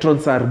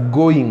electrons are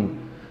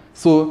going.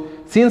 So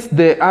since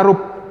the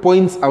arrow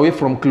points away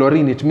from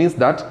chlorine, it means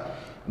that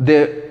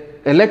the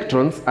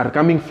electrons are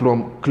coming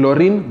from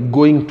chlorine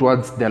going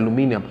towards the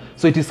aluminum.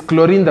 So it is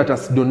chlorine that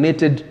has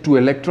donated 2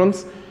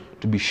 electrons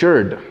to be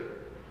shared.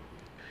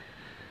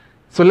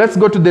 So let's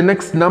go to the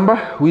next number,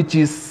 which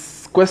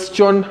is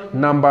question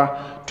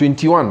number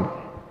 21.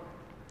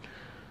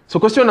 So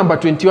question number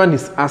 21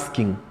 is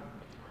asking,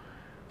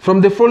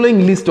 from the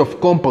following list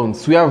of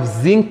compounds, we have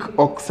zinc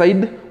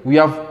oxide, we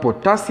have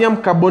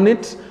potassium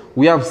carbonate,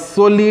 we have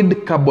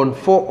solid carbon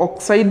 4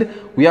 oxide,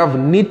 we have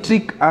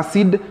nitric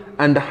acid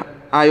and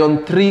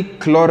iron 3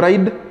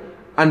 chloride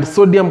and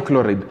sodium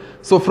chloride.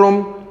 So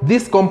from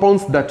these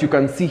compounds that you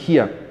can see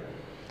here,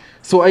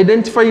 so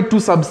identify 2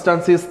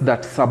 substances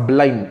that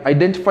sublime.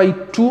 Identify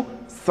 2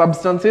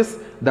 substances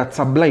that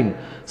sublime.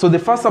 So the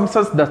first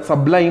substance that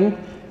sublime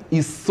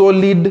is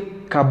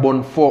solid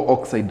carbon 4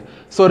 oxide.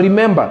 So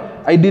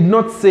remember, I did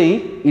not say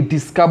it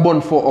is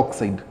carbon 4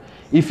 oxide.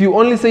 If you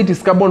only say it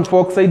is carbon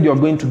 4 oxide, you are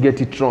going to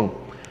get it wrong.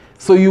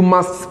 So you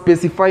must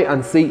specify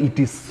and say it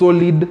is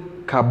solid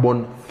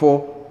carbon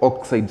 4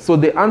 oxide. So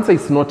the answer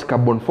is not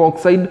carbon 4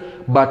 oxide,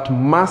 but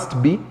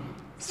must be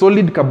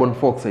solid carbon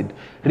 4 oxide.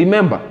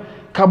 Remember,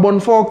 carbon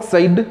 4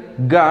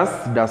 oxide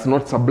gas does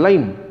not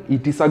sublime.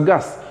 It is a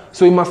gas.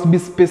 So you must be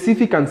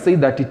specific and say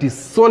that it is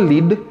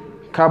solid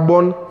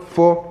carbon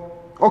 4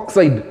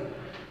 oxide.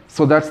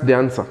 So that's the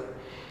answer.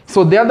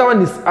 So the other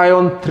one is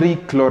iron 3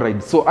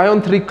 chloride. So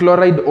iron 3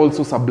 chloride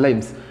also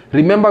sublimes.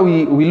 Remember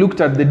we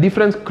looked at the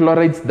different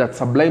chlorides that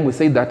sublime. We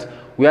say that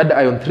we had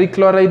iron 3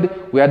 chloride,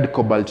 we had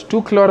cobalt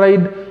 2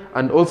 chloride,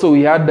 and also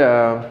we had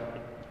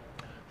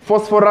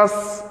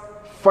phosphorus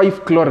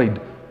 5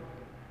 chloride.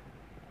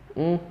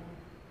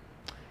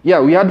 Yeah,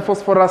 we had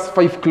phosphorus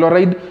 5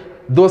 chloride.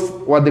 Those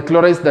were the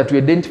chlorides that we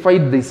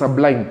identified, they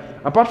sublime.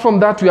 Apart from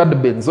that, we had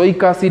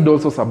benzoic acid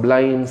also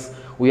sublimes.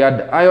 We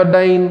had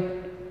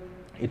iodine,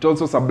 it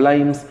also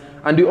sublimes.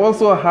 And we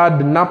also had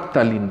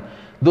naphthalene.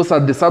 Those are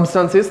the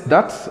substances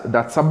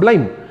that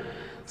sublime.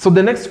 So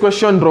the next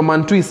question,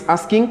 Roman 2, is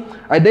asking,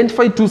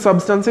 identify 2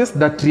 substances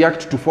that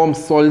react to form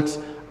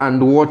salt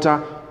and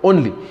water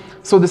only.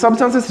 So the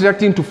substances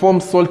reacting to form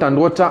salt and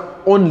water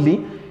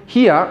only,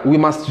 here we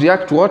must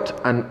react what?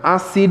 An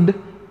acid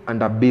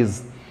and a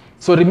base.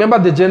 So remember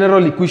the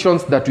general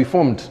equations that we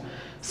formed.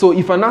 So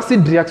if an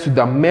acid reacts with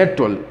a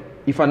metal,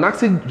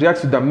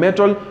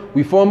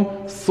 we form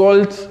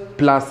salt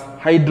plus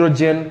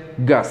hydrogen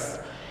gas.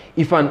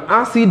 If an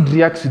acid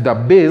reacts with a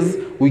base,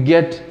 we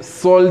get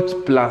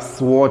salt plus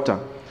water.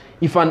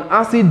 If an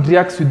acid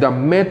reacts with a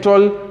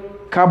metal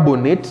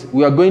carbonate,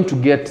 we are going to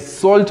get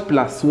salt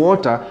plus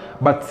water,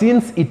 but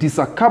since it is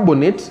a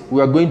carbonate,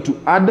 we are going to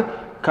add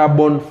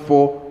carbon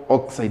 4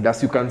 oxide,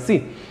 as you can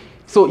see.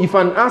 So if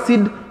an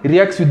acid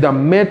reacts with a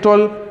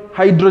metal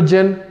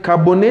hydrogen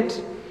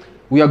carbonate,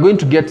 we are going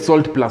to get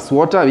salt plus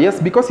water. Yes,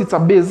 because it's a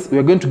base, we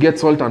are going to get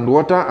salt and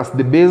water as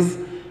the base.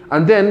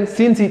 And then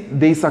since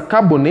there is a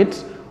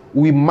carbonate,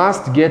 we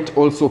must get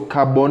also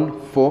carbon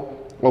 4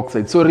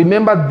 oxide. So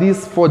remember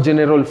these 4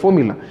 general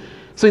formula.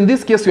 So in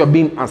this case, you are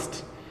being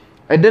asked,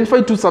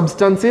 identify two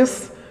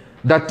substances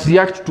that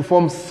react to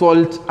form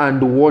salt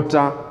and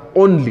water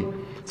only.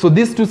 So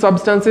these two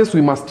substances,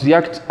 we must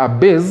react a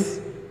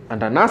base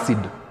and an acid.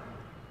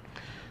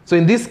 So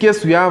in this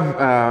case, we have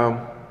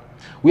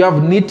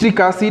nitric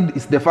acid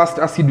is the first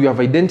acid we have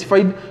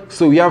identified.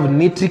 So we have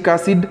nitric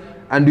acid,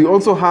 and we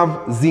also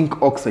have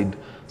zinc oxide.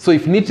 So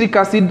if nitric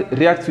acid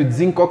reacts with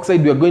zinc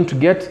oxide, we are going to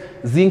get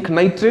zinc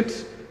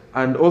nitrate,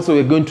 and also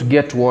we're going to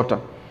get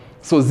water.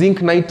 So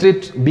zinc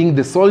nitrate being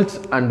the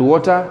salt and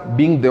water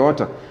being the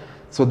water.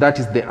 So that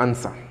is the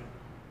answer.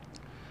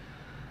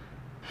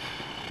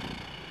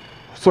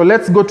 So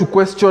let's go to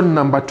question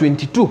number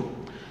 22.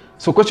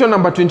 So question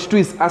number 22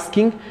 is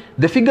asking,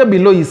 the figure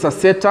below is a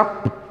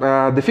setup.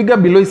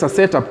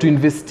 To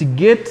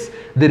investigate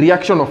the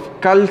reaction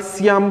of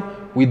calcium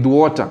with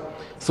water.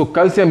 So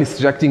calcium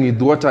is reacting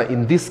with water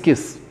in this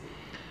case.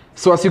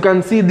 So as you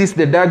can see, this is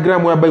the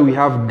diagram whereby we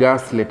have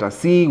gas, let us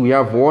see, we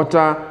have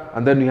water,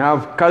 and then we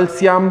have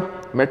calcium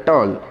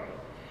metal.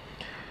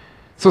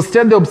 So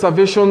state the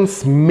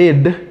observations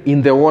made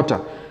in the water.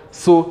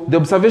 So the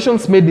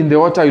observations made in the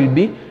water will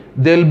be,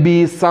 there will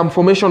be some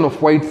formation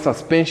of white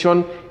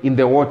suspension in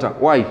the water.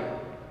 Why?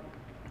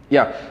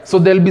 Yeah, so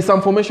there will be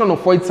some formation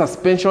of white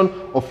suspension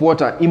of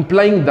water,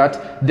 implying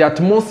that the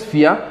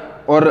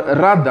atmosphere, or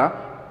rather,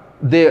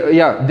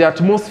 the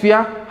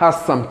atmosphere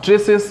has some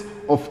traces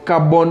of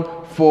carbon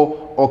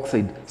 4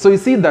 oxide. So you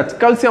see that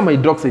calcium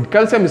hydroxide,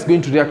 calcium is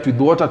going to react with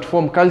water to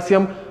form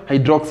calcium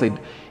hydroxide.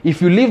 If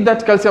you leave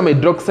that calcium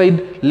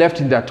hydroxide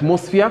left in the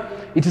atmosphere,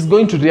 it is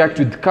going to react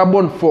with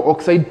carbon 4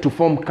 oxide to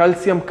form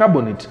calcium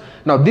carbonate.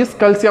 Now this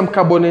calcium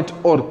carbonate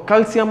or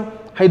calcium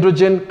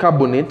hydrogen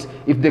carbonate,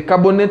 if the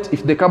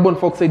carbon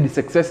 4 oxide is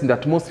excess in the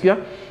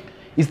atmosphere,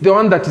 is the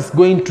one that is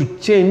going to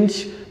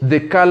change the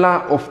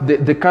color of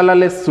the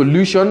colorless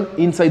solution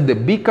inside the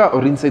beaker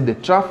or inside the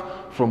trough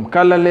from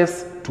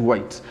colorless to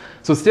white.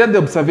 So state the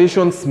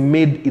observations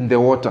made in the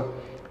water.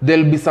 There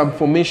will be some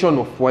formation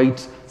of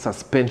white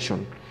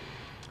suspension.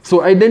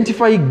 So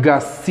identify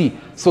gas C.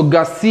 So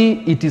gas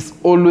C, it is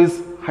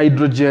always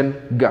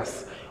hydrogen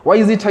gas. Why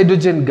is it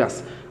hydrogen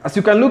gas? As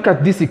you can look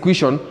at this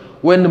equation,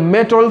 when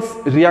metals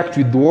react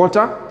with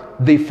water,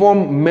 they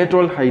form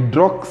metal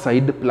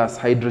hydroxide plus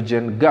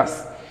hydrogen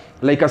gas.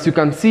 Like as you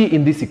can see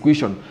in this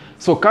equation.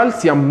 So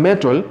calcium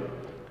metal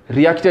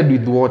reacted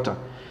with water.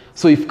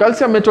 So if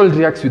calcium metal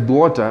reacts with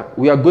water,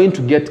 we are going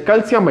to get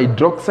calcium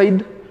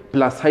hydroxide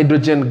plus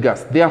hydrogen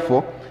gas.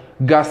 Therefore,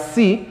 gas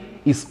C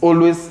is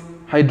always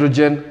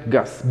hydrogen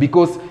gas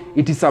because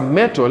it is a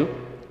metal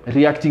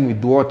reacting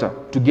with water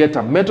to get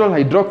a metal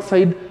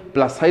hydroxide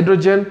plus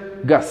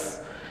hydrogen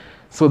gas.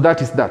 So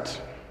that is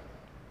that.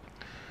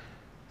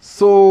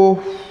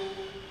 So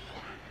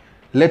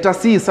letter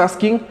C is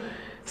asking,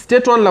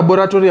 state one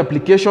laboratory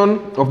application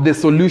of the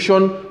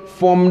solution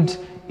formed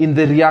in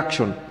the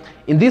reaction.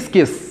 In this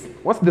case,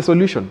 what's the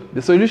solution?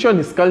 The solution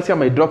is calcium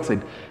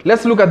hydroxide.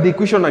 Let's look at the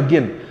equation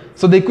again.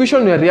 So the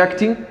equation, we are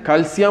reacting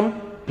calcium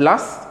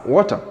plus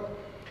water.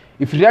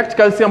 If we react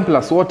calcium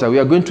plus water, we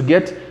are going to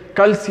get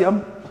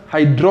calcium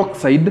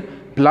hydroxide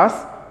plus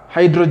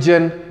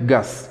hydrogen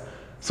gas.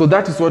 So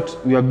that is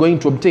what we are going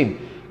to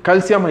obtain.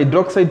 Calcium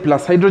hydroxide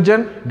plus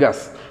hydrogen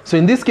gas. So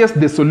in this case,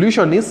 the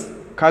solution is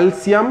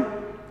calcium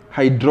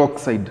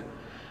hydroxide.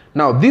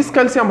 Now this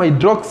calcium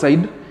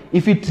hydroxide,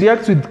 if it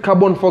reacts with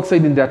carbon 4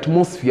 oxide in the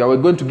atmosphere, we're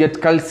going to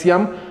get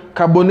calcium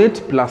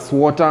carbonate plus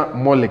water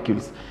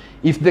molecules.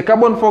 If the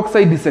carbon 4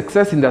 oxide is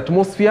excess in the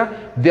atmosphere,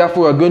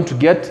 therefore we're going to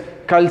get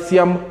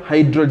calcium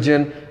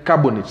hydrogen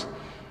carbonate.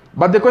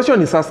 But the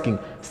question is asking,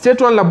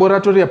 state one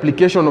laboratory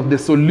application of the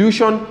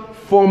solution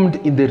formed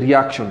in the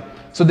reaction.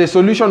 So the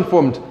solution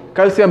formed,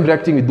 calcium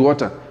reacting with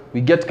water, we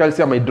get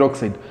calcium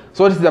hydroxide.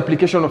 So what is the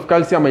application of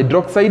calcium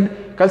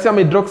hydroxide? Calcium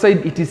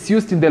hydroxide, it is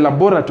used in the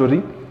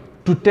laboratory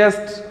to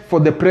test for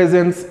the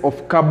presence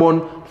of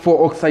carbon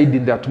 4 oxide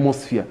in the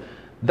atmosphere.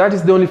 That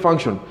is the only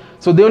function.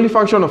 So the only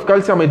function of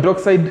calcium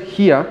hydroxide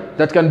here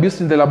that can be used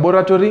in the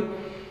laboratory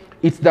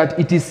is that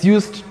it is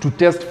used to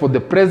test for the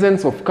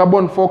presence of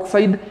carbon 4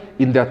 oxide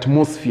in the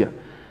atmosphere.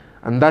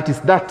 And that is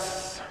that.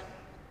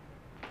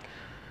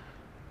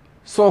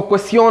 So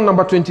question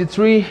number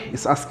 23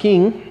 is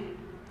asking,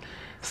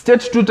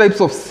 state two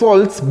types of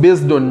salts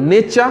based on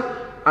nature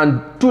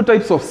and two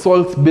types of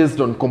salts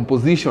based on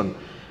composition.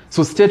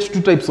 So state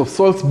two types of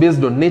salts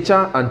based on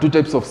nature and two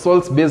types of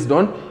salts based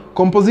on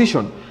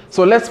composition.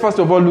 So let's first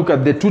of all look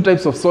at the two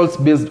types of salts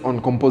based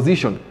on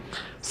composition.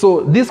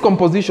 So this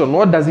composition,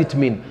 what does it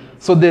mean?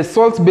 So the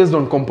salts based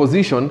on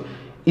composition,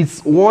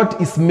 it's what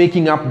is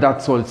making up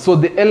that salt. So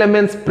the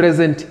elements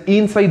present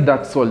inside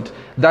that salt,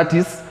 that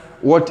is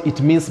what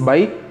it means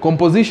by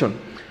composition.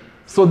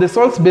 So the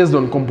salts based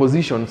on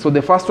composition, so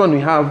the first one we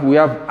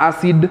have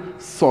acid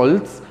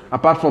salts.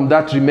 Apart from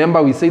that,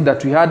 remember we said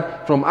that we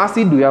had from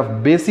acid we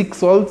have basic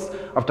salts.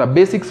 After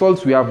basic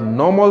salts we have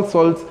normal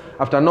salts.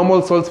 After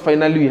normal salts,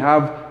 finally we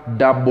have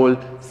double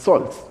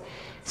salts.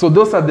 So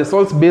those are the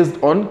salts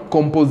based on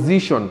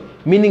composition,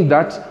 meaning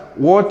that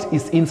what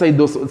is inside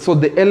those, so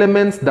the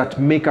elements that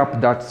make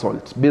up that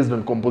salt based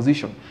on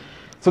composition.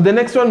 So the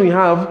next one we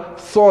have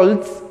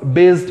salts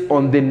based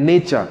on the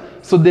nature.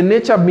 So the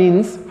nature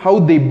means how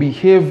they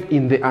behave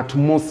in the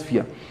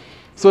atmosphere.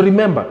 So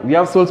remember, we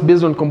have salts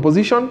based on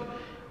composition,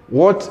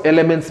 what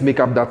elements make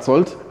up that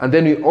salt, and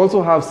then we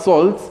also have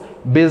salts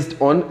based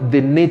on the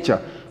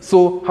nature.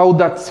 So how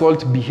that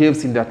salt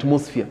behaves in the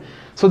atmosphere.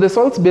 So the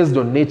salts based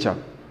on nature.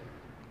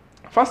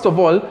 First of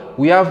all,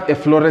 we have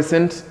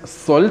efflorescent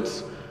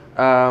salt.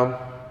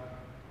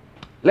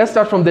 Let's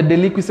start from the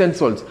deliquescent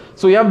salts.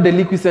 So we have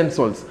deliquescent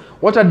salts.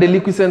 What are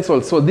deliquescent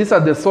salts? So these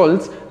are the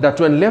salts that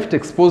when left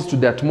exposed to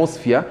the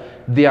atmosphere,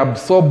 they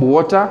absorb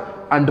water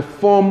and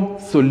form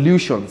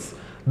solutions.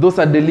 Those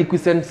are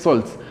deliquescent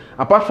salts.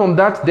 Apart from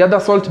that, the other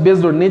salt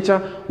based on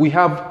nature, we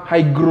have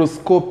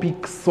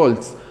hygroscopic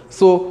salts.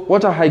 So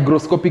what are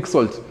hygroscopic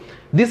salts?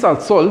 These are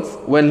salts,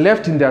 when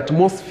left in the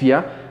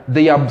atmosphere,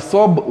 they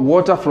absorb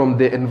water from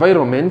the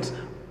environment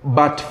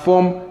but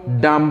form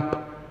damp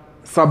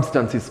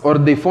substances, or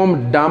they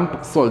form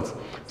damp salts.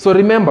 So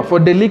remember, for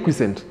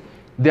deliquescent,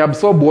 they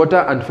absorb water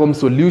and form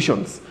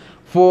solutions.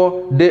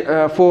 For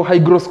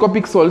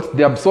hygroscopic salts,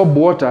 they absorb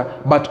water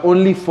but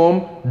only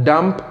form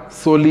damp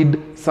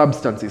solid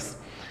substances.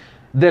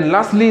 Then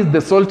lastly,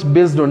 the salt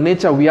based on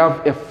nature, we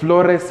have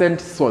efflorescent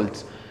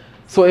salt.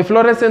 So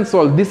efflorescent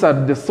salt, these are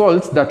the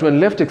salts that when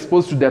left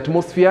exposed to the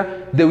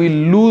atmosphere, they will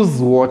lose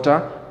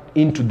water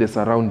into the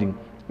surrounding.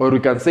 Or we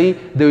can say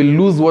they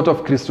will lose water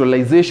of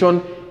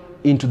crystallization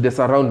into the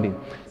surrounding.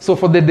 So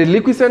for the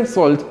deliquescent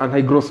salt and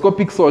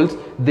hygroscopic salt,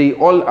 they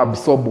all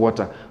absorb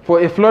water.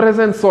 For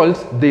efflorescent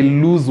salt, they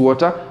lose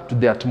water to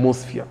the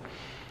atmosphere.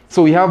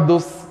 So we have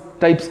those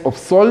types of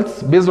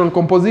salts based on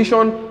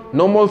composition: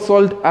 normal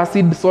salt,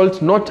 acid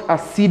salt, not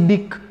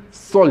acidic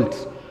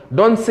salt.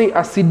 Don't say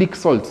acidic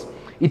salt.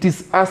 It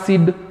is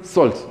acid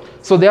salt.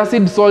 So the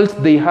acid salts,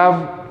 they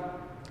have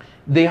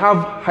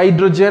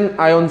hydrogen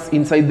ions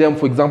inside them.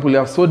 For example, we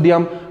have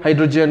sodium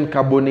hydrogen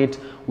carbonate,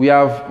 we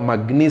have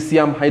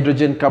magnesium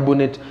hydrogen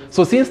carbonate.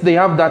 So since they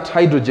have that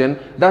hydrogen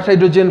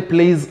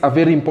plays a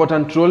very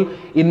important role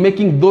in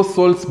making those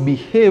salts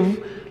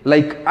behave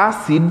like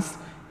acids,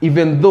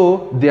 even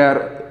though they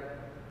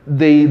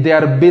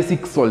are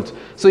basic salt.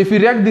 So if you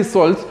react these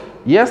salts,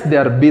 yes, they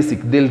are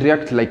basic, they'll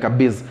react like a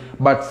base,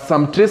 but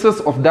some traces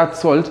of that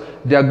salt,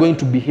 they are going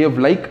to behave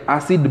like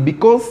acid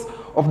because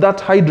of that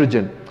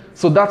hydrogen.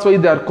 So that's why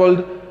they are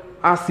called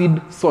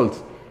acid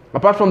salts.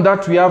 Apart from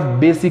that, we have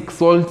basic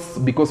salts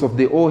because of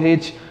the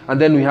OH, and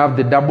then we have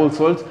the double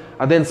salts.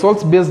 And then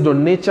salts based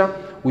on nature,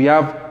 we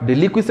have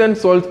deliquescent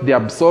salt, they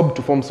absorb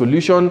to form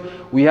solution.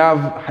 We have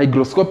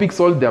hygroscopic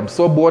salt, they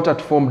absorb water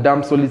to form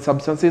damp solid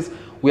substances.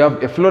 We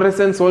have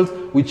efflorescent salts,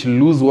 which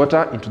lose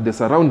water into the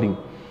surrounding.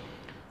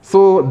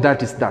 So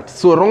that is that.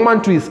 So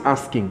Roman 2 is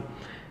asking,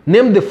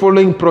 name the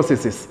following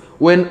processes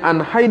when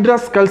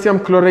anhydrous calcium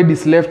chloride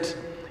is left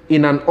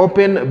in an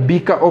open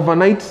beaker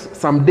overnight.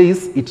 Some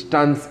days it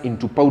turns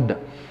into powder.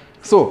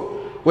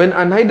 So when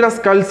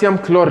anhydrous calcium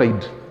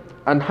chloride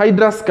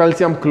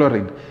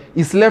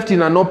is left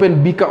in an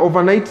open beaker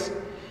overnight,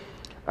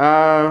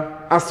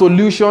 a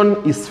solution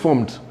is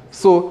formed.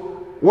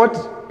 So what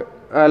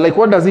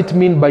does it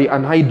mean by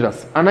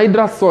anhydrous?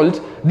 Anhydrous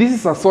salt, this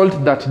is a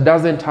salt that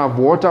doesn't have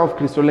water of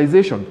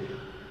crystallization.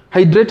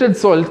 Hydrated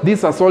salt, this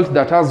is a salt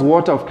that has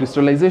water of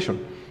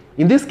crystallization.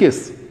 In this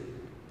case,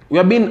 we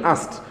are being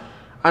asked,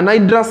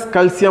 anhydrous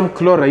calcium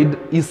chloride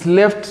is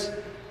left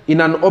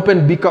in an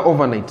open beaker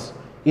overnight.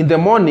 In the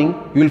morning,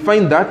 you will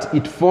find that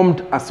it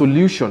formed a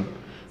solution.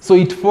 So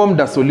it formed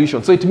a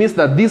solution. So it means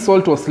that this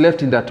salt was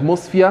left in the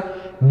atmosphere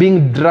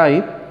being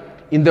dry.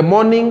 In the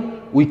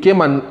morning, we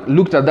came and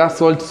looked at that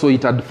salt, so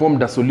it had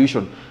formed a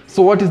solution.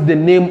 So what is the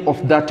name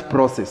of that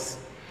process?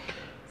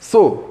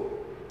 So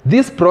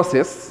this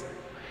process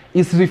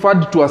is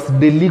referred to as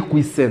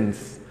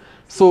deliquescence.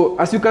 So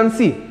as you can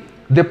see,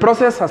 the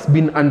process has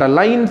been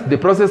underlined, the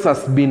process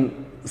has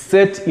been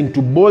set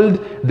into bold,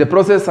 the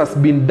process has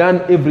been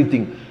done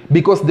everything,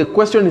 because the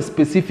question is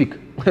specific.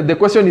 The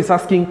question is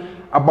asking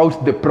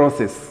about the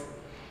process.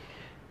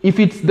 If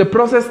it's the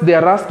process they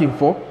are asking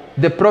for,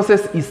 the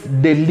process is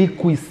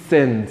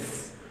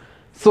deliquescence.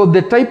 So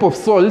the type of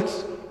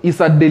salt is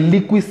a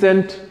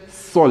deliquescent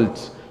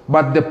salt,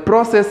 but the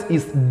process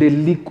is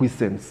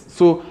deliquescence.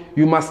 So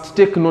you must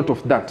take note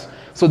of that.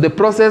 So the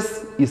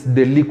process is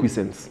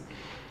deliquescence.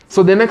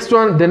 So the next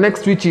one, the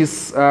next which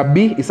is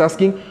B, is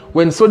asking,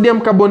 when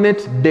sodium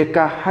carbonate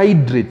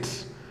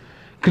decahydrate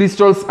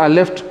crystals are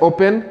left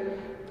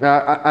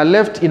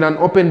in an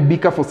open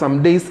beaker for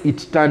some days,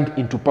 it turned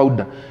into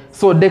powder.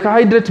 So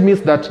decahydrate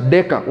means that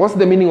deca. What's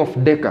the meaning of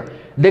deca?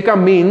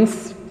 Deca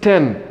means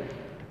 10.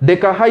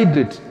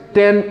 Decahydrate,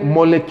 10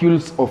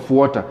 molecules of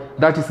water.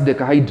 That is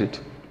decahydrate.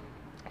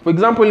 For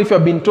example, if you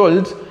have been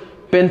told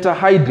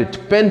pentahydrate,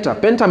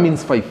 penta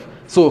means 5.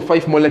 So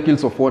 5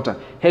 molecules of water.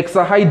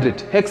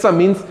 Hexahydrate, hexa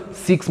means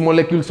 6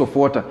 molecules of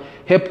water.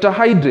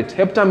 Heptahydrate,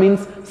 hepta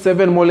means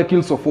 7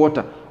 molecules of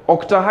water.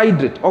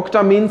 Octahydrate,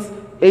 octa means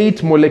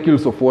 8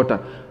 molecules of water.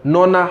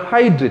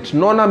 Nonahydrate,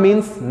 nona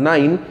means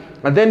 9,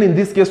 and then in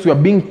this case we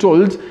are being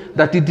told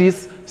that it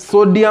is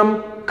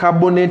sodium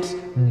carbonate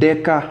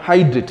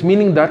decahydrate,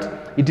 meaning that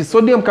it is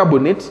sodium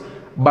carbonate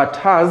but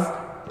has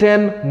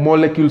 10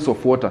 molecules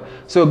of water.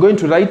 So we're going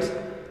to write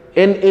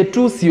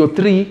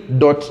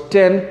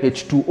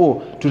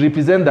Na2CO3.10H2O to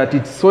represent that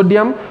it's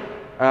sodium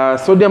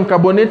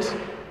carbonate,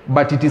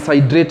 but it is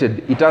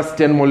hydrated. It has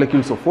 10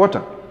 molecules of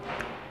water.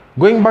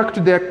 Going back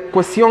to the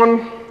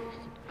question,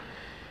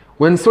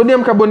 when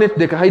sodium carbonate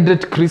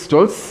decahydrate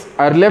crystals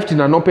are left in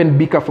an open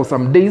beaker for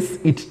some days,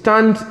 it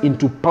turned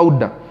into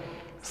powder.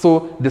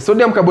 So the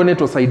sodium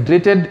carbonate was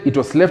hydrated, it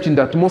was left in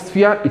the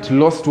atmosphere, it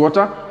lost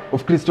water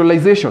of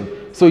crystallization.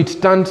 So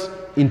it turned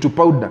into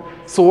powder.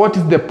 So what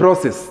is the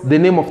process? The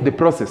name of the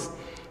process?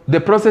 The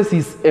process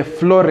is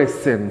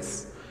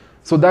efflorescence.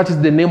 So that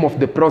is the name of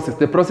the process.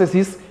 The process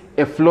is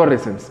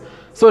efflorescence.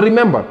 So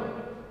remember,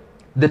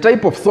 the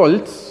type of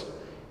salt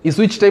is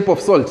which type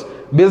of salt?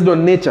 Based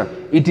on nature,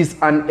 it is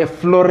an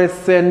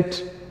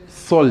efflorescent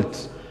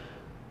salt.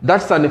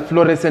 That's an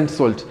efflorescent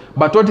salt.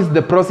 But what is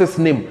the process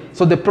name?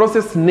 So the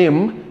process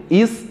name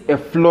is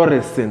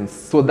efflorescence.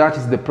 So that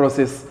is the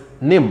process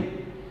name.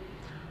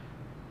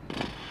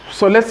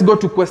 So let's go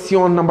to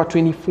question number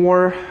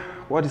 24.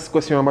 What is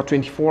question number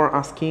 24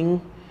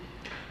 asking?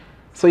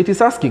 So it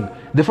is asking,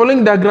 the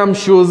following diagram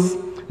shows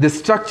the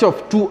structure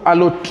of 2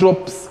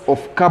 allotropes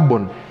of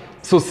carbon.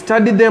 So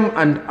study them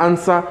and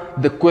answer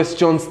the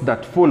questions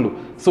that follow.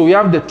 So we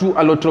have the 2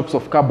 allotropes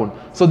of carbon.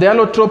 So the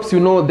allotropes, you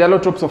know, the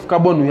allotropes of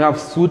carbon, we have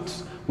soot,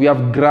 we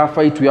have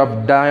graphite, we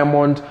have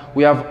diamond,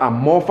 we have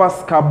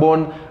amorphous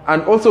carbon,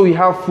 and also we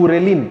have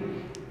fullerene.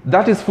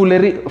 That is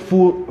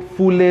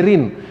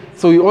fullerene.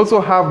 So we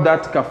also have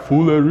that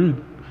fullerene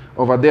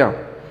over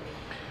there.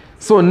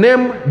 So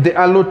name the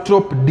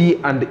allotrope D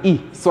and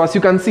E. So as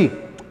you can see,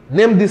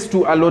 name these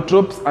 2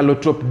 allotropes,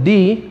 allotrope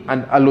D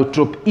and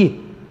allotrope E.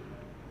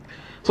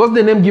 So what's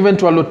the name given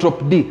to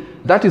allotrope D?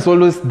 That is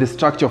always the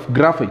structure of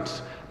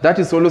graphite. That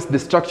is always the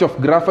structure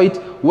of graphite,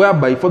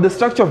 whereby for the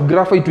structure of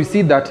graphite we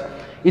see that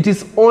it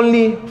is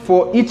only,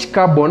 for each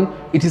carbon,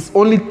 it is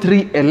only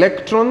 3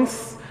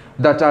 electrons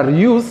that are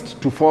used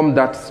to form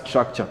that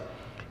structure.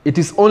 It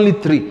is only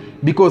 3,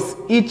 because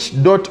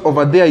each dot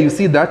over there, you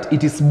see that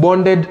it is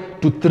bonded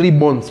to 3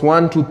 bonds,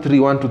 1, 2, 3,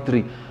 1, 2,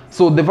 3.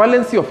 So the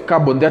valency of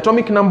carbon, the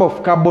atomic number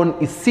of carbon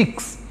is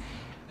 6.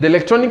 The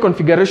electronic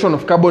configuration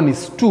of carbon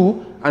is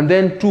 2, and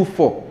then 2,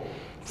 4.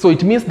 So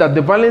it means that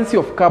the valency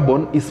of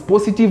carbon is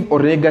positive or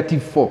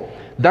negative 4.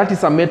 That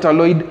is a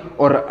metalloid,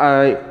 or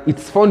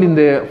it's found in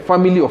the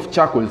family of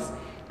charcoals.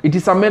 It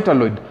is a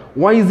metalloid.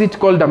 Why is it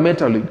called a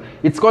metalloid?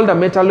 It's called a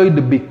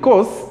metalloid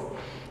because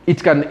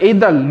it can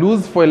either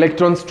lose 4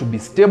 electrons to be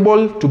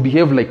stable, to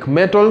behave like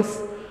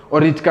metals,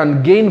 or it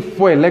can gain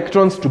 4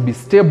 electrons to be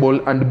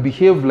stable and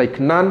behave like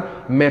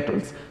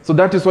non-metals. So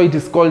that is why it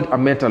is called a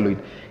metalloid.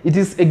 It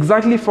is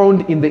exactly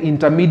found in the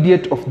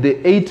intermediate of the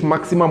 8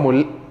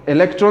 maximum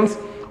electrons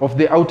of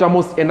the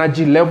outermost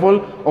energy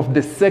level of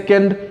the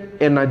second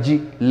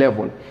energy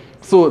level.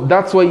 So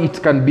that's why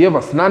it can behave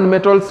as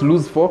non-metals,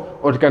 lose 4,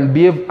 or it can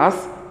behave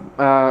as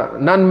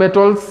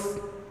non-metals,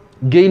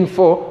 gain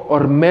 4,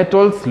 or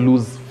metals,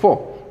 lose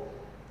 4.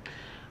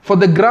 For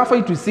the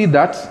graphite, we see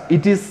that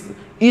it is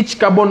each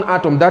carbon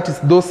atom, that is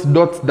those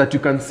dots that you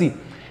can see,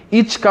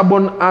 each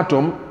carbon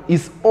atom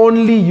is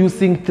only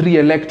using 3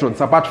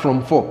 electrons apart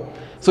from 4.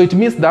 So it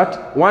means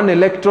that 1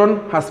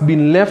 electron has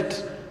been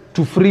left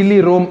to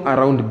freely roam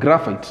around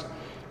graphite.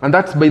 And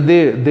that's by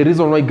the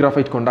reason why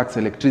graphite conducts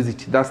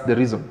electricity. That's the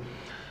reason.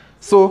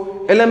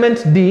 So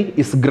element D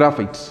is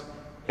graphite.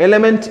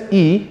 Element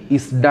E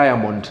is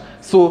diamond.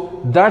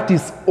 So that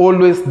is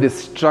always the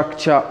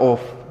structure of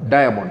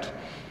diamond.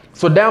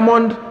 So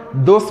diamond,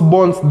 those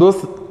bonds,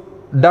 those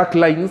dark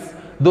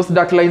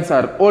lines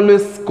are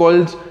always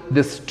called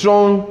the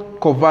strong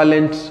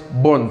covalent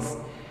bonds.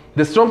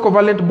 The strong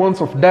covalent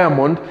bonds of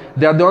diamond,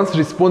 they are the ones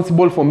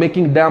responsible for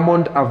making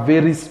diamond a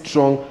very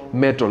strong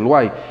metal.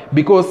 Why?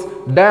 Because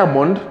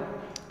diamond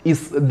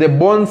is the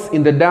bonds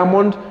in the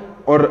diamond,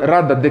 or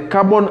rather the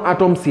carbon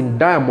atoms in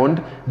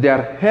diamond, they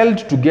are held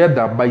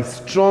together by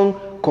strong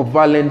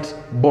covalent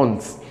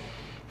bonds.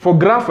 For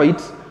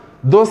graphite,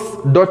 those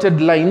dotted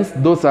lines,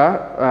 those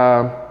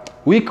are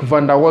weak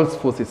van der Waals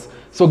forces.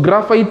 So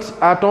graphite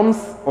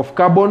atoms of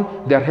carbon,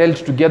 they are held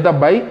together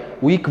by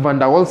weak van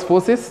der Waals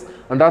forces,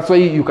 and that's why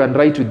you can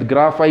write with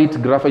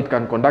graphite. Graphite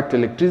can conduct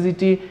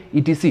electricity,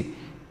 etc.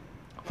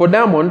 For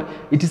diamond,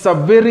 it is a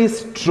very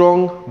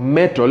strong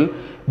metal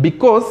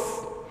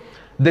because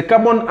the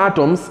carbon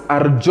atoms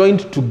are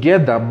joined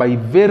together by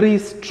very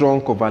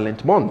strong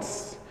covalent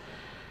bonds.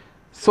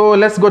 So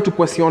let's go to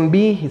question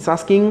B. It's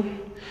asking,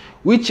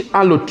 which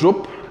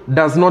allotrope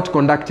does not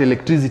conduct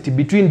electricity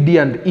between D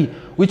and E?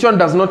 Which one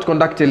does not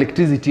conduct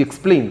electricity?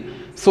 Explain.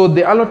 So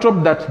the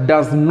allotrope that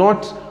does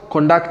not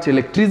conduct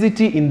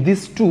electricity in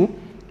these 2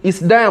 is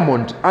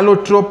diamond,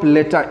 allotrope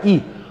letter E.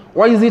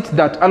 Why is it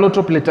that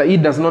allotrope letter E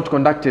does not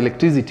conduct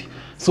electricity?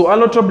 So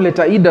allotrope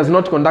letter E does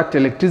not conduct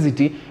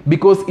electricity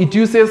because it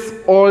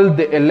uses all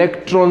the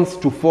electrons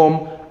to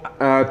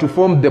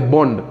form the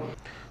bond.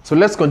 So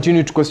let's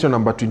continue to question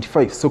number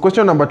 25. So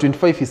question number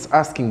 25 is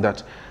asking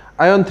that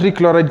iron 3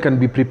 chloride can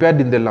be prepared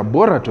in the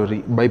laboratory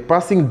by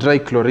passing dry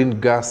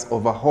chlorine gas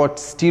over hot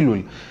steel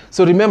wool.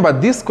 So remember,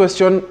 this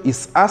question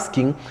is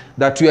asking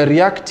that we are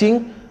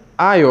reacting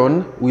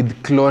iron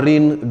with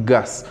chlorine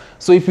gas.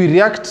 So if we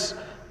react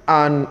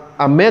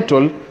a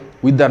metal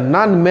with a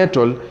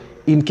non-metal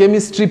in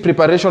chemistry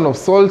preparation of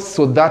salts,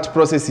 so that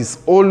process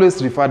is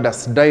always referred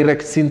as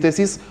direct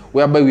synthesis,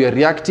 whereby we are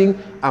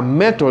reacting a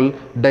metal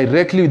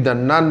directly with a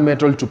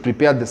non-metal to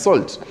prepare the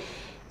salt.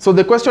 So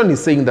the question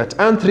is saying that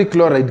iron 3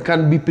 chloride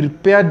can be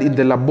prepared in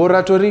the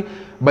laboratory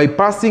by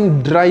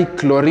passing dry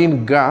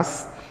chlorine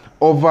gas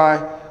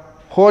over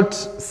hot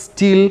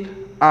steel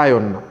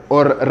iron,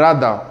 or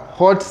rather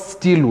hot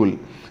steel wool.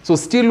 So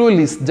steel wool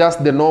is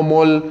just the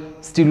normal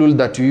steel wool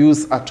that you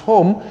use at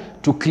home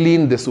to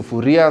clean the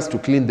sufurias, to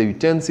clean the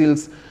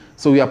utensils.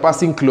 So we are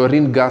passing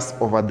chlorine gas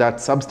over that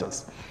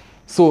substance.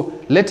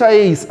 So letter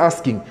A is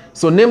asking,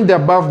 so name the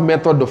above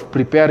method of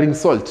preparing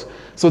salt.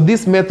 So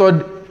this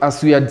method,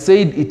 as we had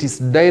said, it is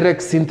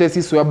direct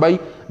synthesis, whereby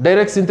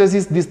direct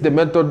synthesis, this is the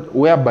method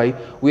whereby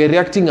we are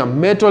reacting a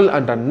metal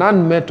and a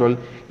non-metal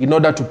in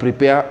order to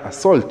prepare a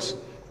salt.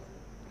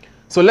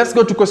 So let's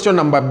go to question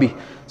number B.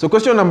 So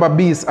question number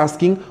B is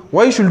asking,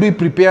 why should we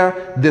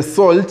prepare the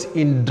salt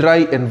in dry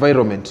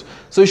environment?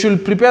 So you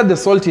should prepare the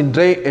salt in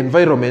dry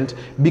environment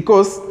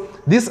because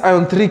this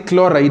iron 3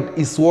 chloride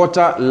is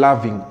water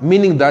loving,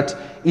 meaning that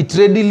it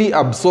readily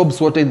absorbs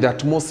water in the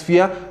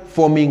atmosphere,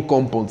 forming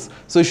compounds.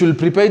 So you should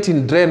prepare it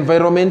in dry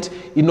environment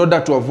in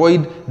order to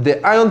avoid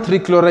the iron 3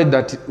 chloride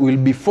that will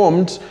be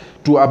formed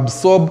to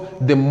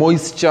absorb the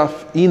moisture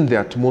in the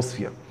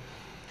atmosphere.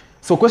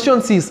 So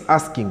question C is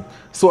asking,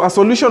 so a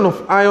solution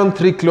of iron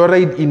 3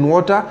 chloride in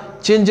water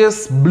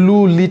changes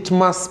blue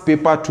litmus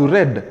paper to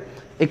red.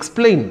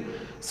 Explain.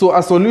 So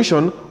a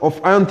solution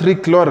of iron 3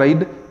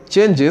 chloride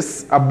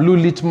changes a blue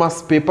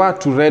litmus paper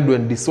to red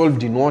when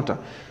dissolved in water.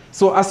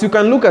 So as you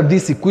can look at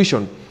this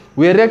equation,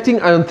 we are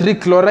reacting iron 3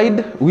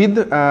 chloride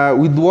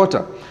with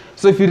water.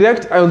 So if we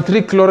react iron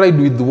 3 chloride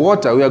with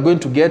water, we are going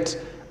to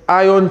get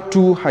iron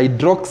 2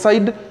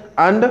 hydroxide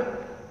and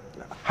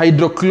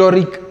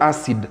hydrochloric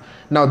acid.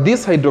 Now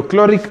this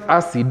hydrochloric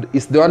acid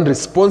is the one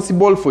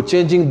responsible for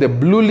changing the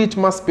blue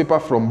litmus paper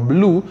from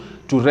blue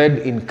to red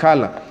in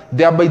color,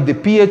 thereby the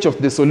pH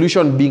of the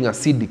solution being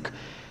acidic.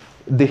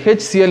 The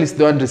HCl is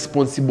the one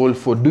responsible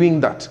for doing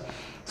that.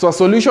 So a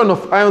solution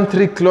of iron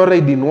 3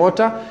 chloride in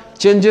water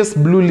changes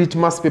blue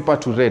litmus paper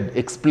to red.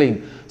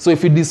 Explain. So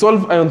if we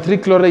dissolve iron 3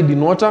 chloride in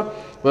water,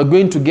 we're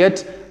going to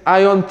get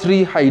iron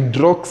 3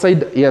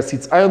 hydroxide. Yes,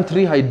 it's iron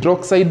 3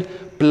 hydroxide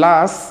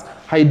plus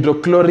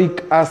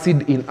hydrochloric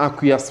acid in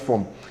aqueous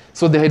form.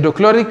 So the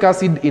hydrochloric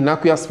acid in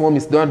aqueous form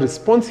is the one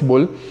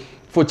responsible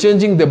for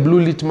changing the blue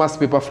litmus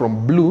paper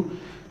from blue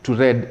to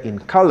red in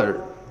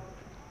color.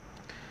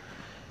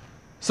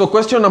 So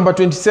question number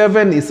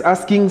 27 is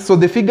asking, so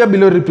the figure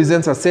below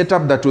represents a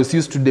setup that was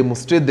used to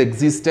demonstrate the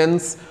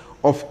existence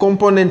of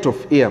component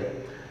of air.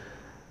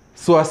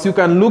 So as you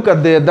can look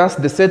at that's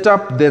the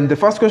setup. Then the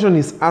first question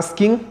is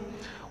asking,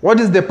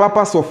 what is the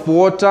purpose of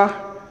water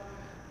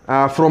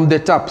from the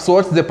tap? So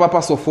what's the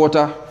purpose of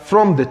water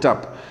from the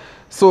tap?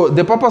 So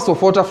the purpose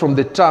of water from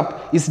the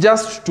tap is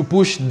just to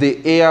push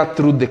the air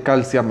through the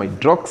calcium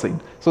hydroxide.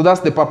 So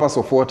that's the purpose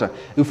of water.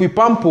 If we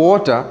pump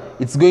water,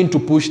 it's going to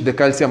push the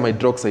calcium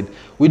hydroxide.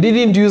 We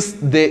didn't use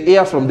the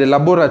air from the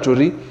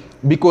laboratory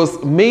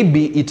because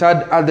maybe it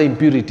had other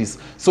impurities.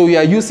 So we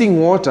are using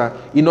water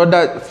in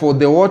order for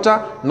the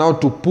water now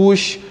to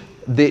push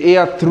the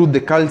air through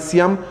the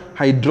calcium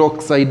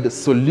hydroxide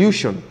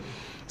solution.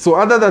 So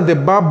other than the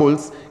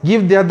bubbles,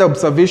 give the other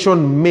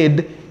observation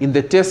made in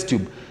the test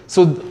tube.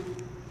 So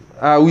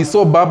we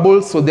saw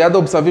bubbles. So the other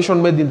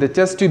observation made in the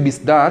test tube is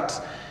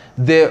that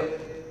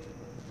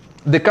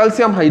the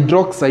calcium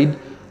hydroxide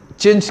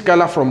changed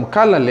color from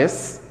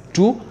colorless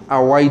to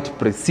a white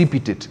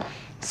precipitate.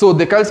 So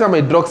the calcium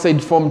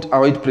hydroxide formed a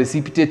white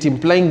precipitate,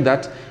 implying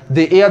that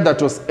the air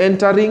that was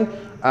entering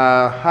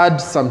had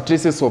some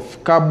traces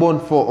of carbon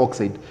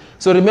dioxide.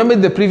 So remember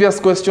the previous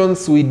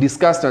questions we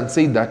discussed and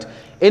said that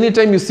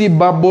anytime you see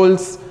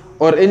bubbles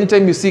or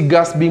anytime you see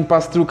gas being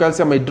passed through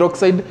calcium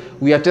hydroxide,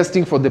 we are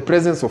testing for the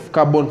presence of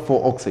carbon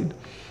dioxide.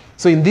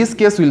 So in this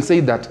case, we'll say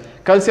that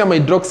calcium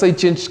hydroxide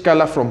changed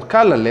color from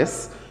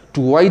colorless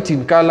to white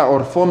in color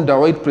or formed a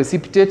white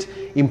precipitate,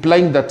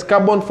 implying that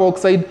carbon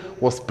dioxide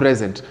was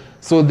present.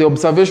 So the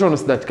observation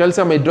was that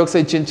calcium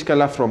hydroxide changed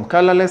color from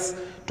colorless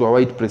to a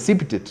white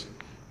precipitate.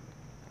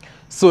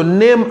 So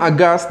name a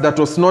gas that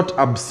was not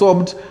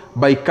absorbed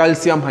by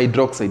calcium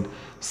hydroxide.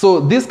 So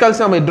this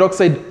calcium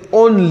hydroxide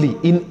only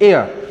in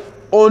air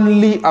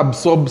only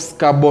absorbs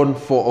carbon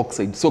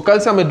dioxide. So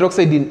calcium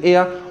hydroxide in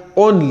air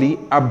only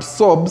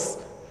absorbs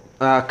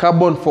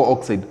carbon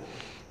dioxide.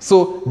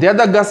 So the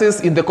other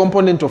gases in the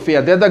component of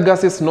air, the other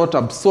gases not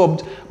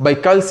absorbed by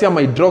calcium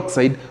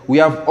hydroxide, we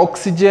have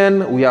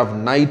oxygen, we have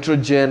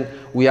nitrogen,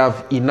 we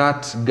have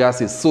inert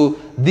gases. So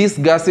these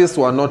gases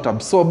were not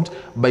absorbed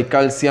by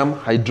calcium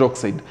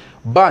hydroxide,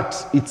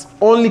 but it's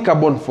only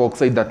carbon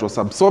dioxide that was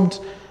absorbed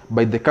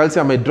by the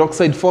calcium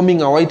hydroxide,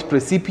 forming a white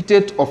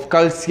precipitate of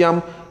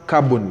calcium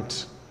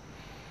carbonate.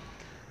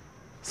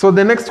 So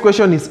the next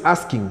question is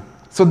asking,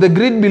 so the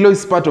grid below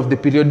is part of the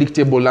periodic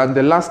table, and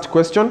the last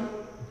question,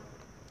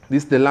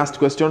 this is the last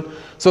question.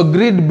 So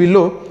grid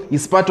below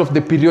is part of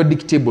the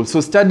periodic table. So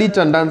study it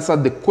and answer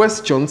the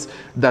questions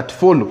that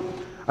follow.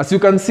 As you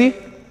can see,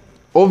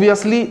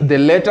 obviously the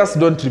letters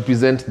don't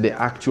represent the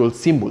actual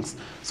symbols.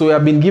 So we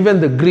have been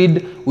given the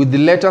grid with the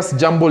letters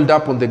jumbled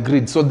up on the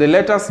grid. So the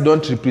letters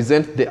don't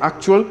represent the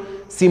actual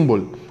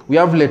symbol. We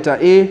have letter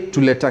A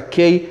to letter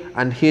K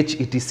and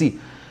H, etc.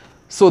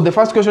 So the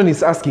first question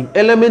is asking,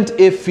 element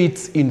A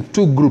fits in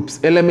two groups.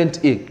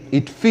 Element A,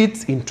 it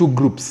fits in two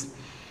groups.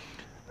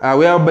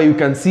 Whereby you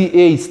can see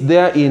A is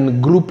there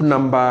in group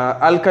number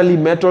alkali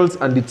metals,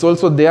 and it's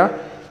also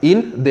there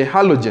in the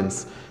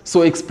halogens.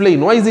 So explain,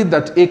 why is it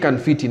that A can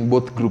fit in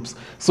both groups?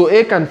 So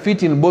A can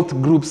fit in both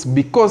groups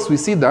because we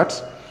see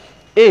that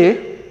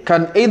A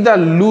can either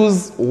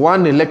lose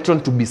one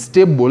electron to be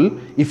stable.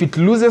 If it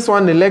loses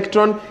one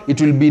electron,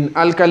 it will be in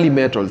alkali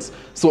metals.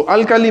 So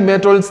alkali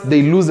metals,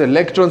 they lose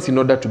electrons in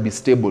order to be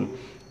stable.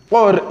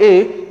 Or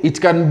A, it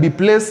can be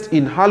placed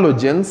in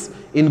halogens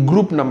in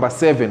group number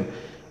 7.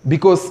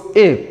 Because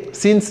A,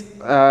 since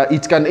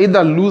it can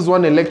either lose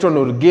one electron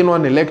or gain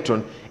one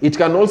electron, it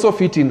can also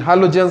fit in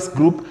halogens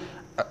group.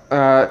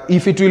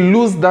 If it will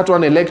lose that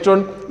one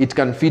electron, it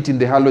can fit in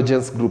the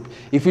halogens group.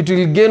 If it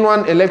will gain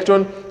one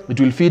electron, it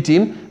will fit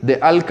in the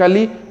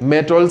alkali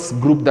metals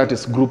group, that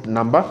is group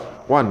number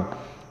 1.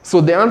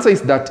 So the answer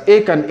is that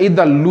A can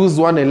either lose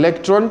one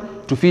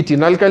electron to fit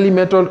in alkali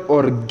metal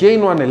or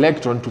gain one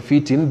electron to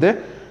fit in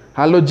the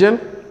halogen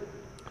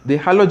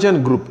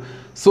group.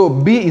 So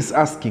B is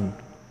asking,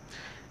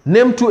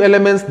 name two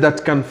elements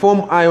that can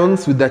form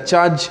ions with a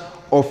charge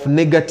of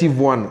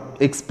 -1.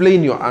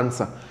 Explain your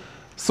answer.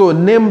 So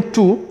name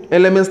two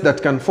elements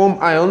that can form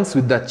ions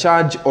with the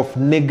charge of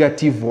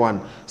 -1.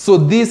 So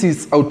this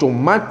is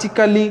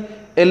automatically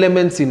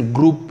elements in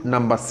group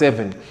number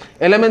 7.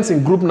 Elements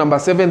in group number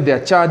 7, their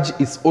charge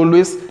is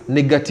always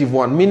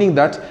 -1, meaning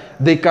that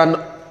they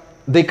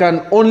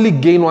can only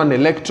gain one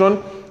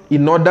electron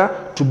in order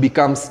to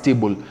become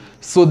stable.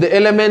 So the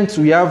elements,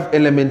 we have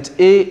element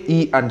A,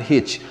 E, and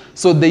H.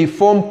 So they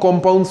form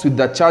compounds with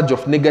the charge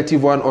of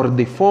 -1, or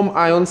they form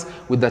ions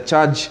with the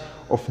charge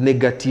of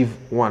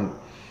 -1.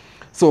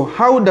 So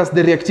how does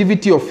the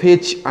reactivity of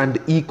H and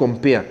E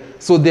compare?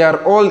 So they are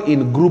all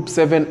in group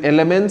 7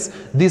 elements.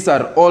 These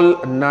are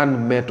all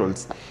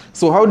non-metals.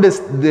 So how does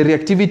the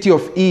reactivity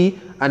of E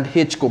and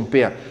H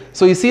compare?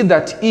 So you see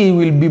that E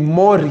will be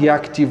more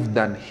reactive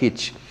than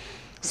H.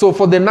 So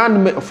for the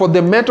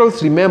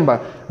metals, remember,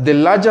 the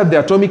larger the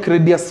atomic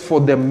radius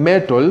for the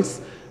metals,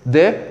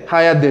 the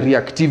higher the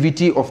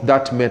reactivity of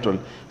that metal.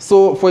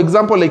 So for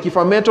example, like if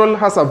a metal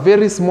has a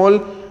very small,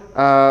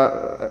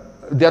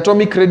 the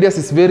atomic radius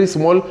is very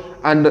small,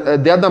 and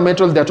the other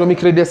metal, the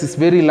atomic radius is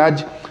very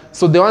large.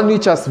 So the one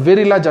which has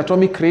very large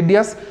atomic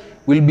radius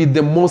will be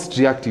the most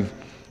reactive.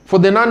 For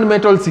the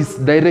non-metals, it's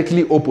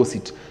directly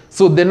opposite.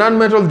 So the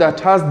non-metal that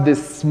has the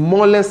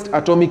smallest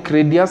atomic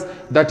radius,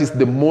 that is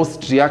the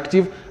most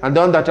reactive, and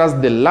the one that has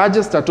the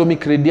largest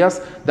atomic radius,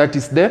 that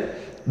is the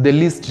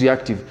least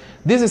reactive.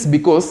 This is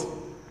because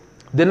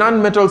the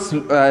non-metals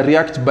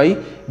react by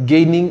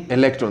gaining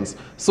electrons.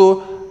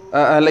 So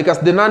like as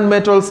the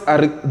non-metals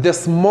are, the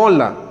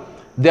smaller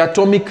the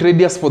atomic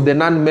radius for the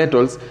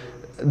non-metals,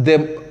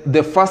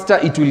 the faster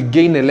it will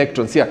gain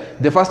electrons. Yeah,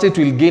 the faster it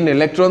will gain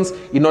electrons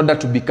in order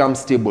to become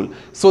stable.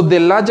 So the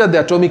larger the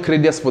atomic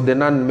radius for the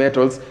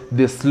non-metals,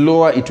 the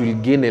slower it will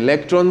gain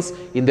electrons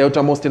in the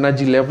outermost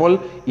energy level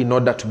in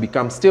order to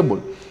become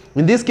stable.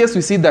 In this case,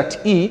 we see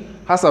that E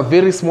has a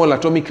very small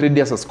atomic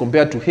radius as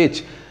compared to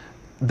H.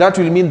 That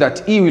will mean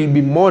that E will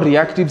be more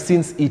reactive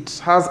since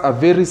it has a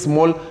very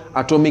small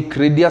atomic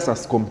radius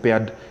as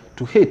compared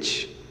to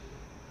H.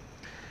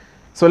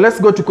 So let's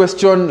go to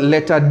question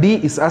letter D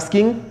is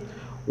asking,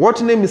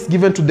 what name is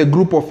given to the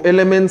group of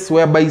elements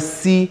whereby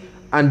C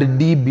and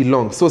D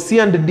belong? So C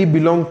and D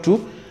belong to,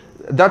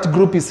 that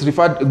group is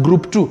referred,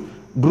 group 2.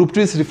 Group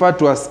 2 is referred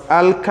to as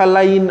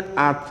alkaline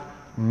earth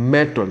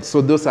metals.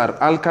 So those are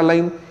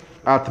alkaline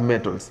earth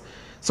metals.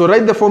 So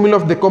write the formula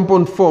of the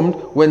compound formed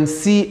when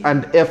C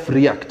and F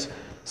react.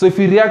 So if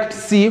we react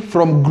C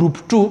from group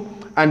 2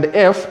 and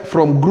F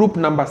from group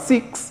number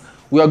 6,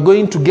 we are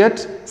going to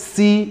get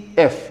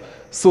CF.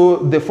 So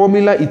the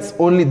formula,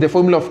 the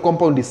formula of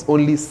compound is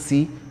only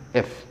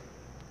CF.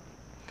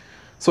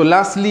 So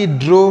lastly,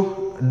 draw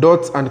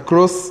dots and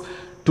cross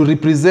to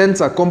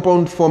represent a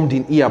compound formed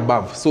in E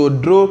above. So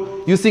draw,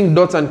 using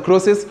dots and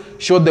crosses,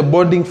 show the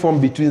bonding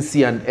formed between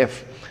C and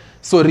F.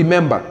 So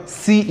remember,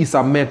 C is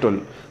a metal.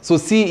 So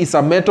C is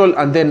a metal,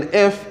 and then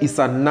F is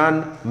a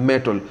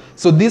non-metal.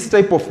 So this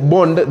type of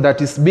bond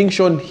that is being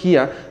shown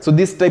here, so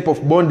this type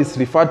of bond is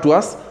referred to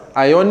as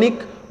ionic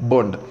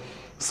bond.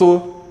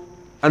 So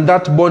And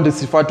that bond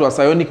is referred to as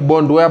ionic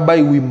bond,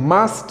 whereby we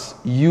must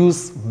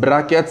use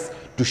brackets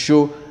to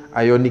show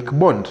ionic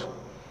bond.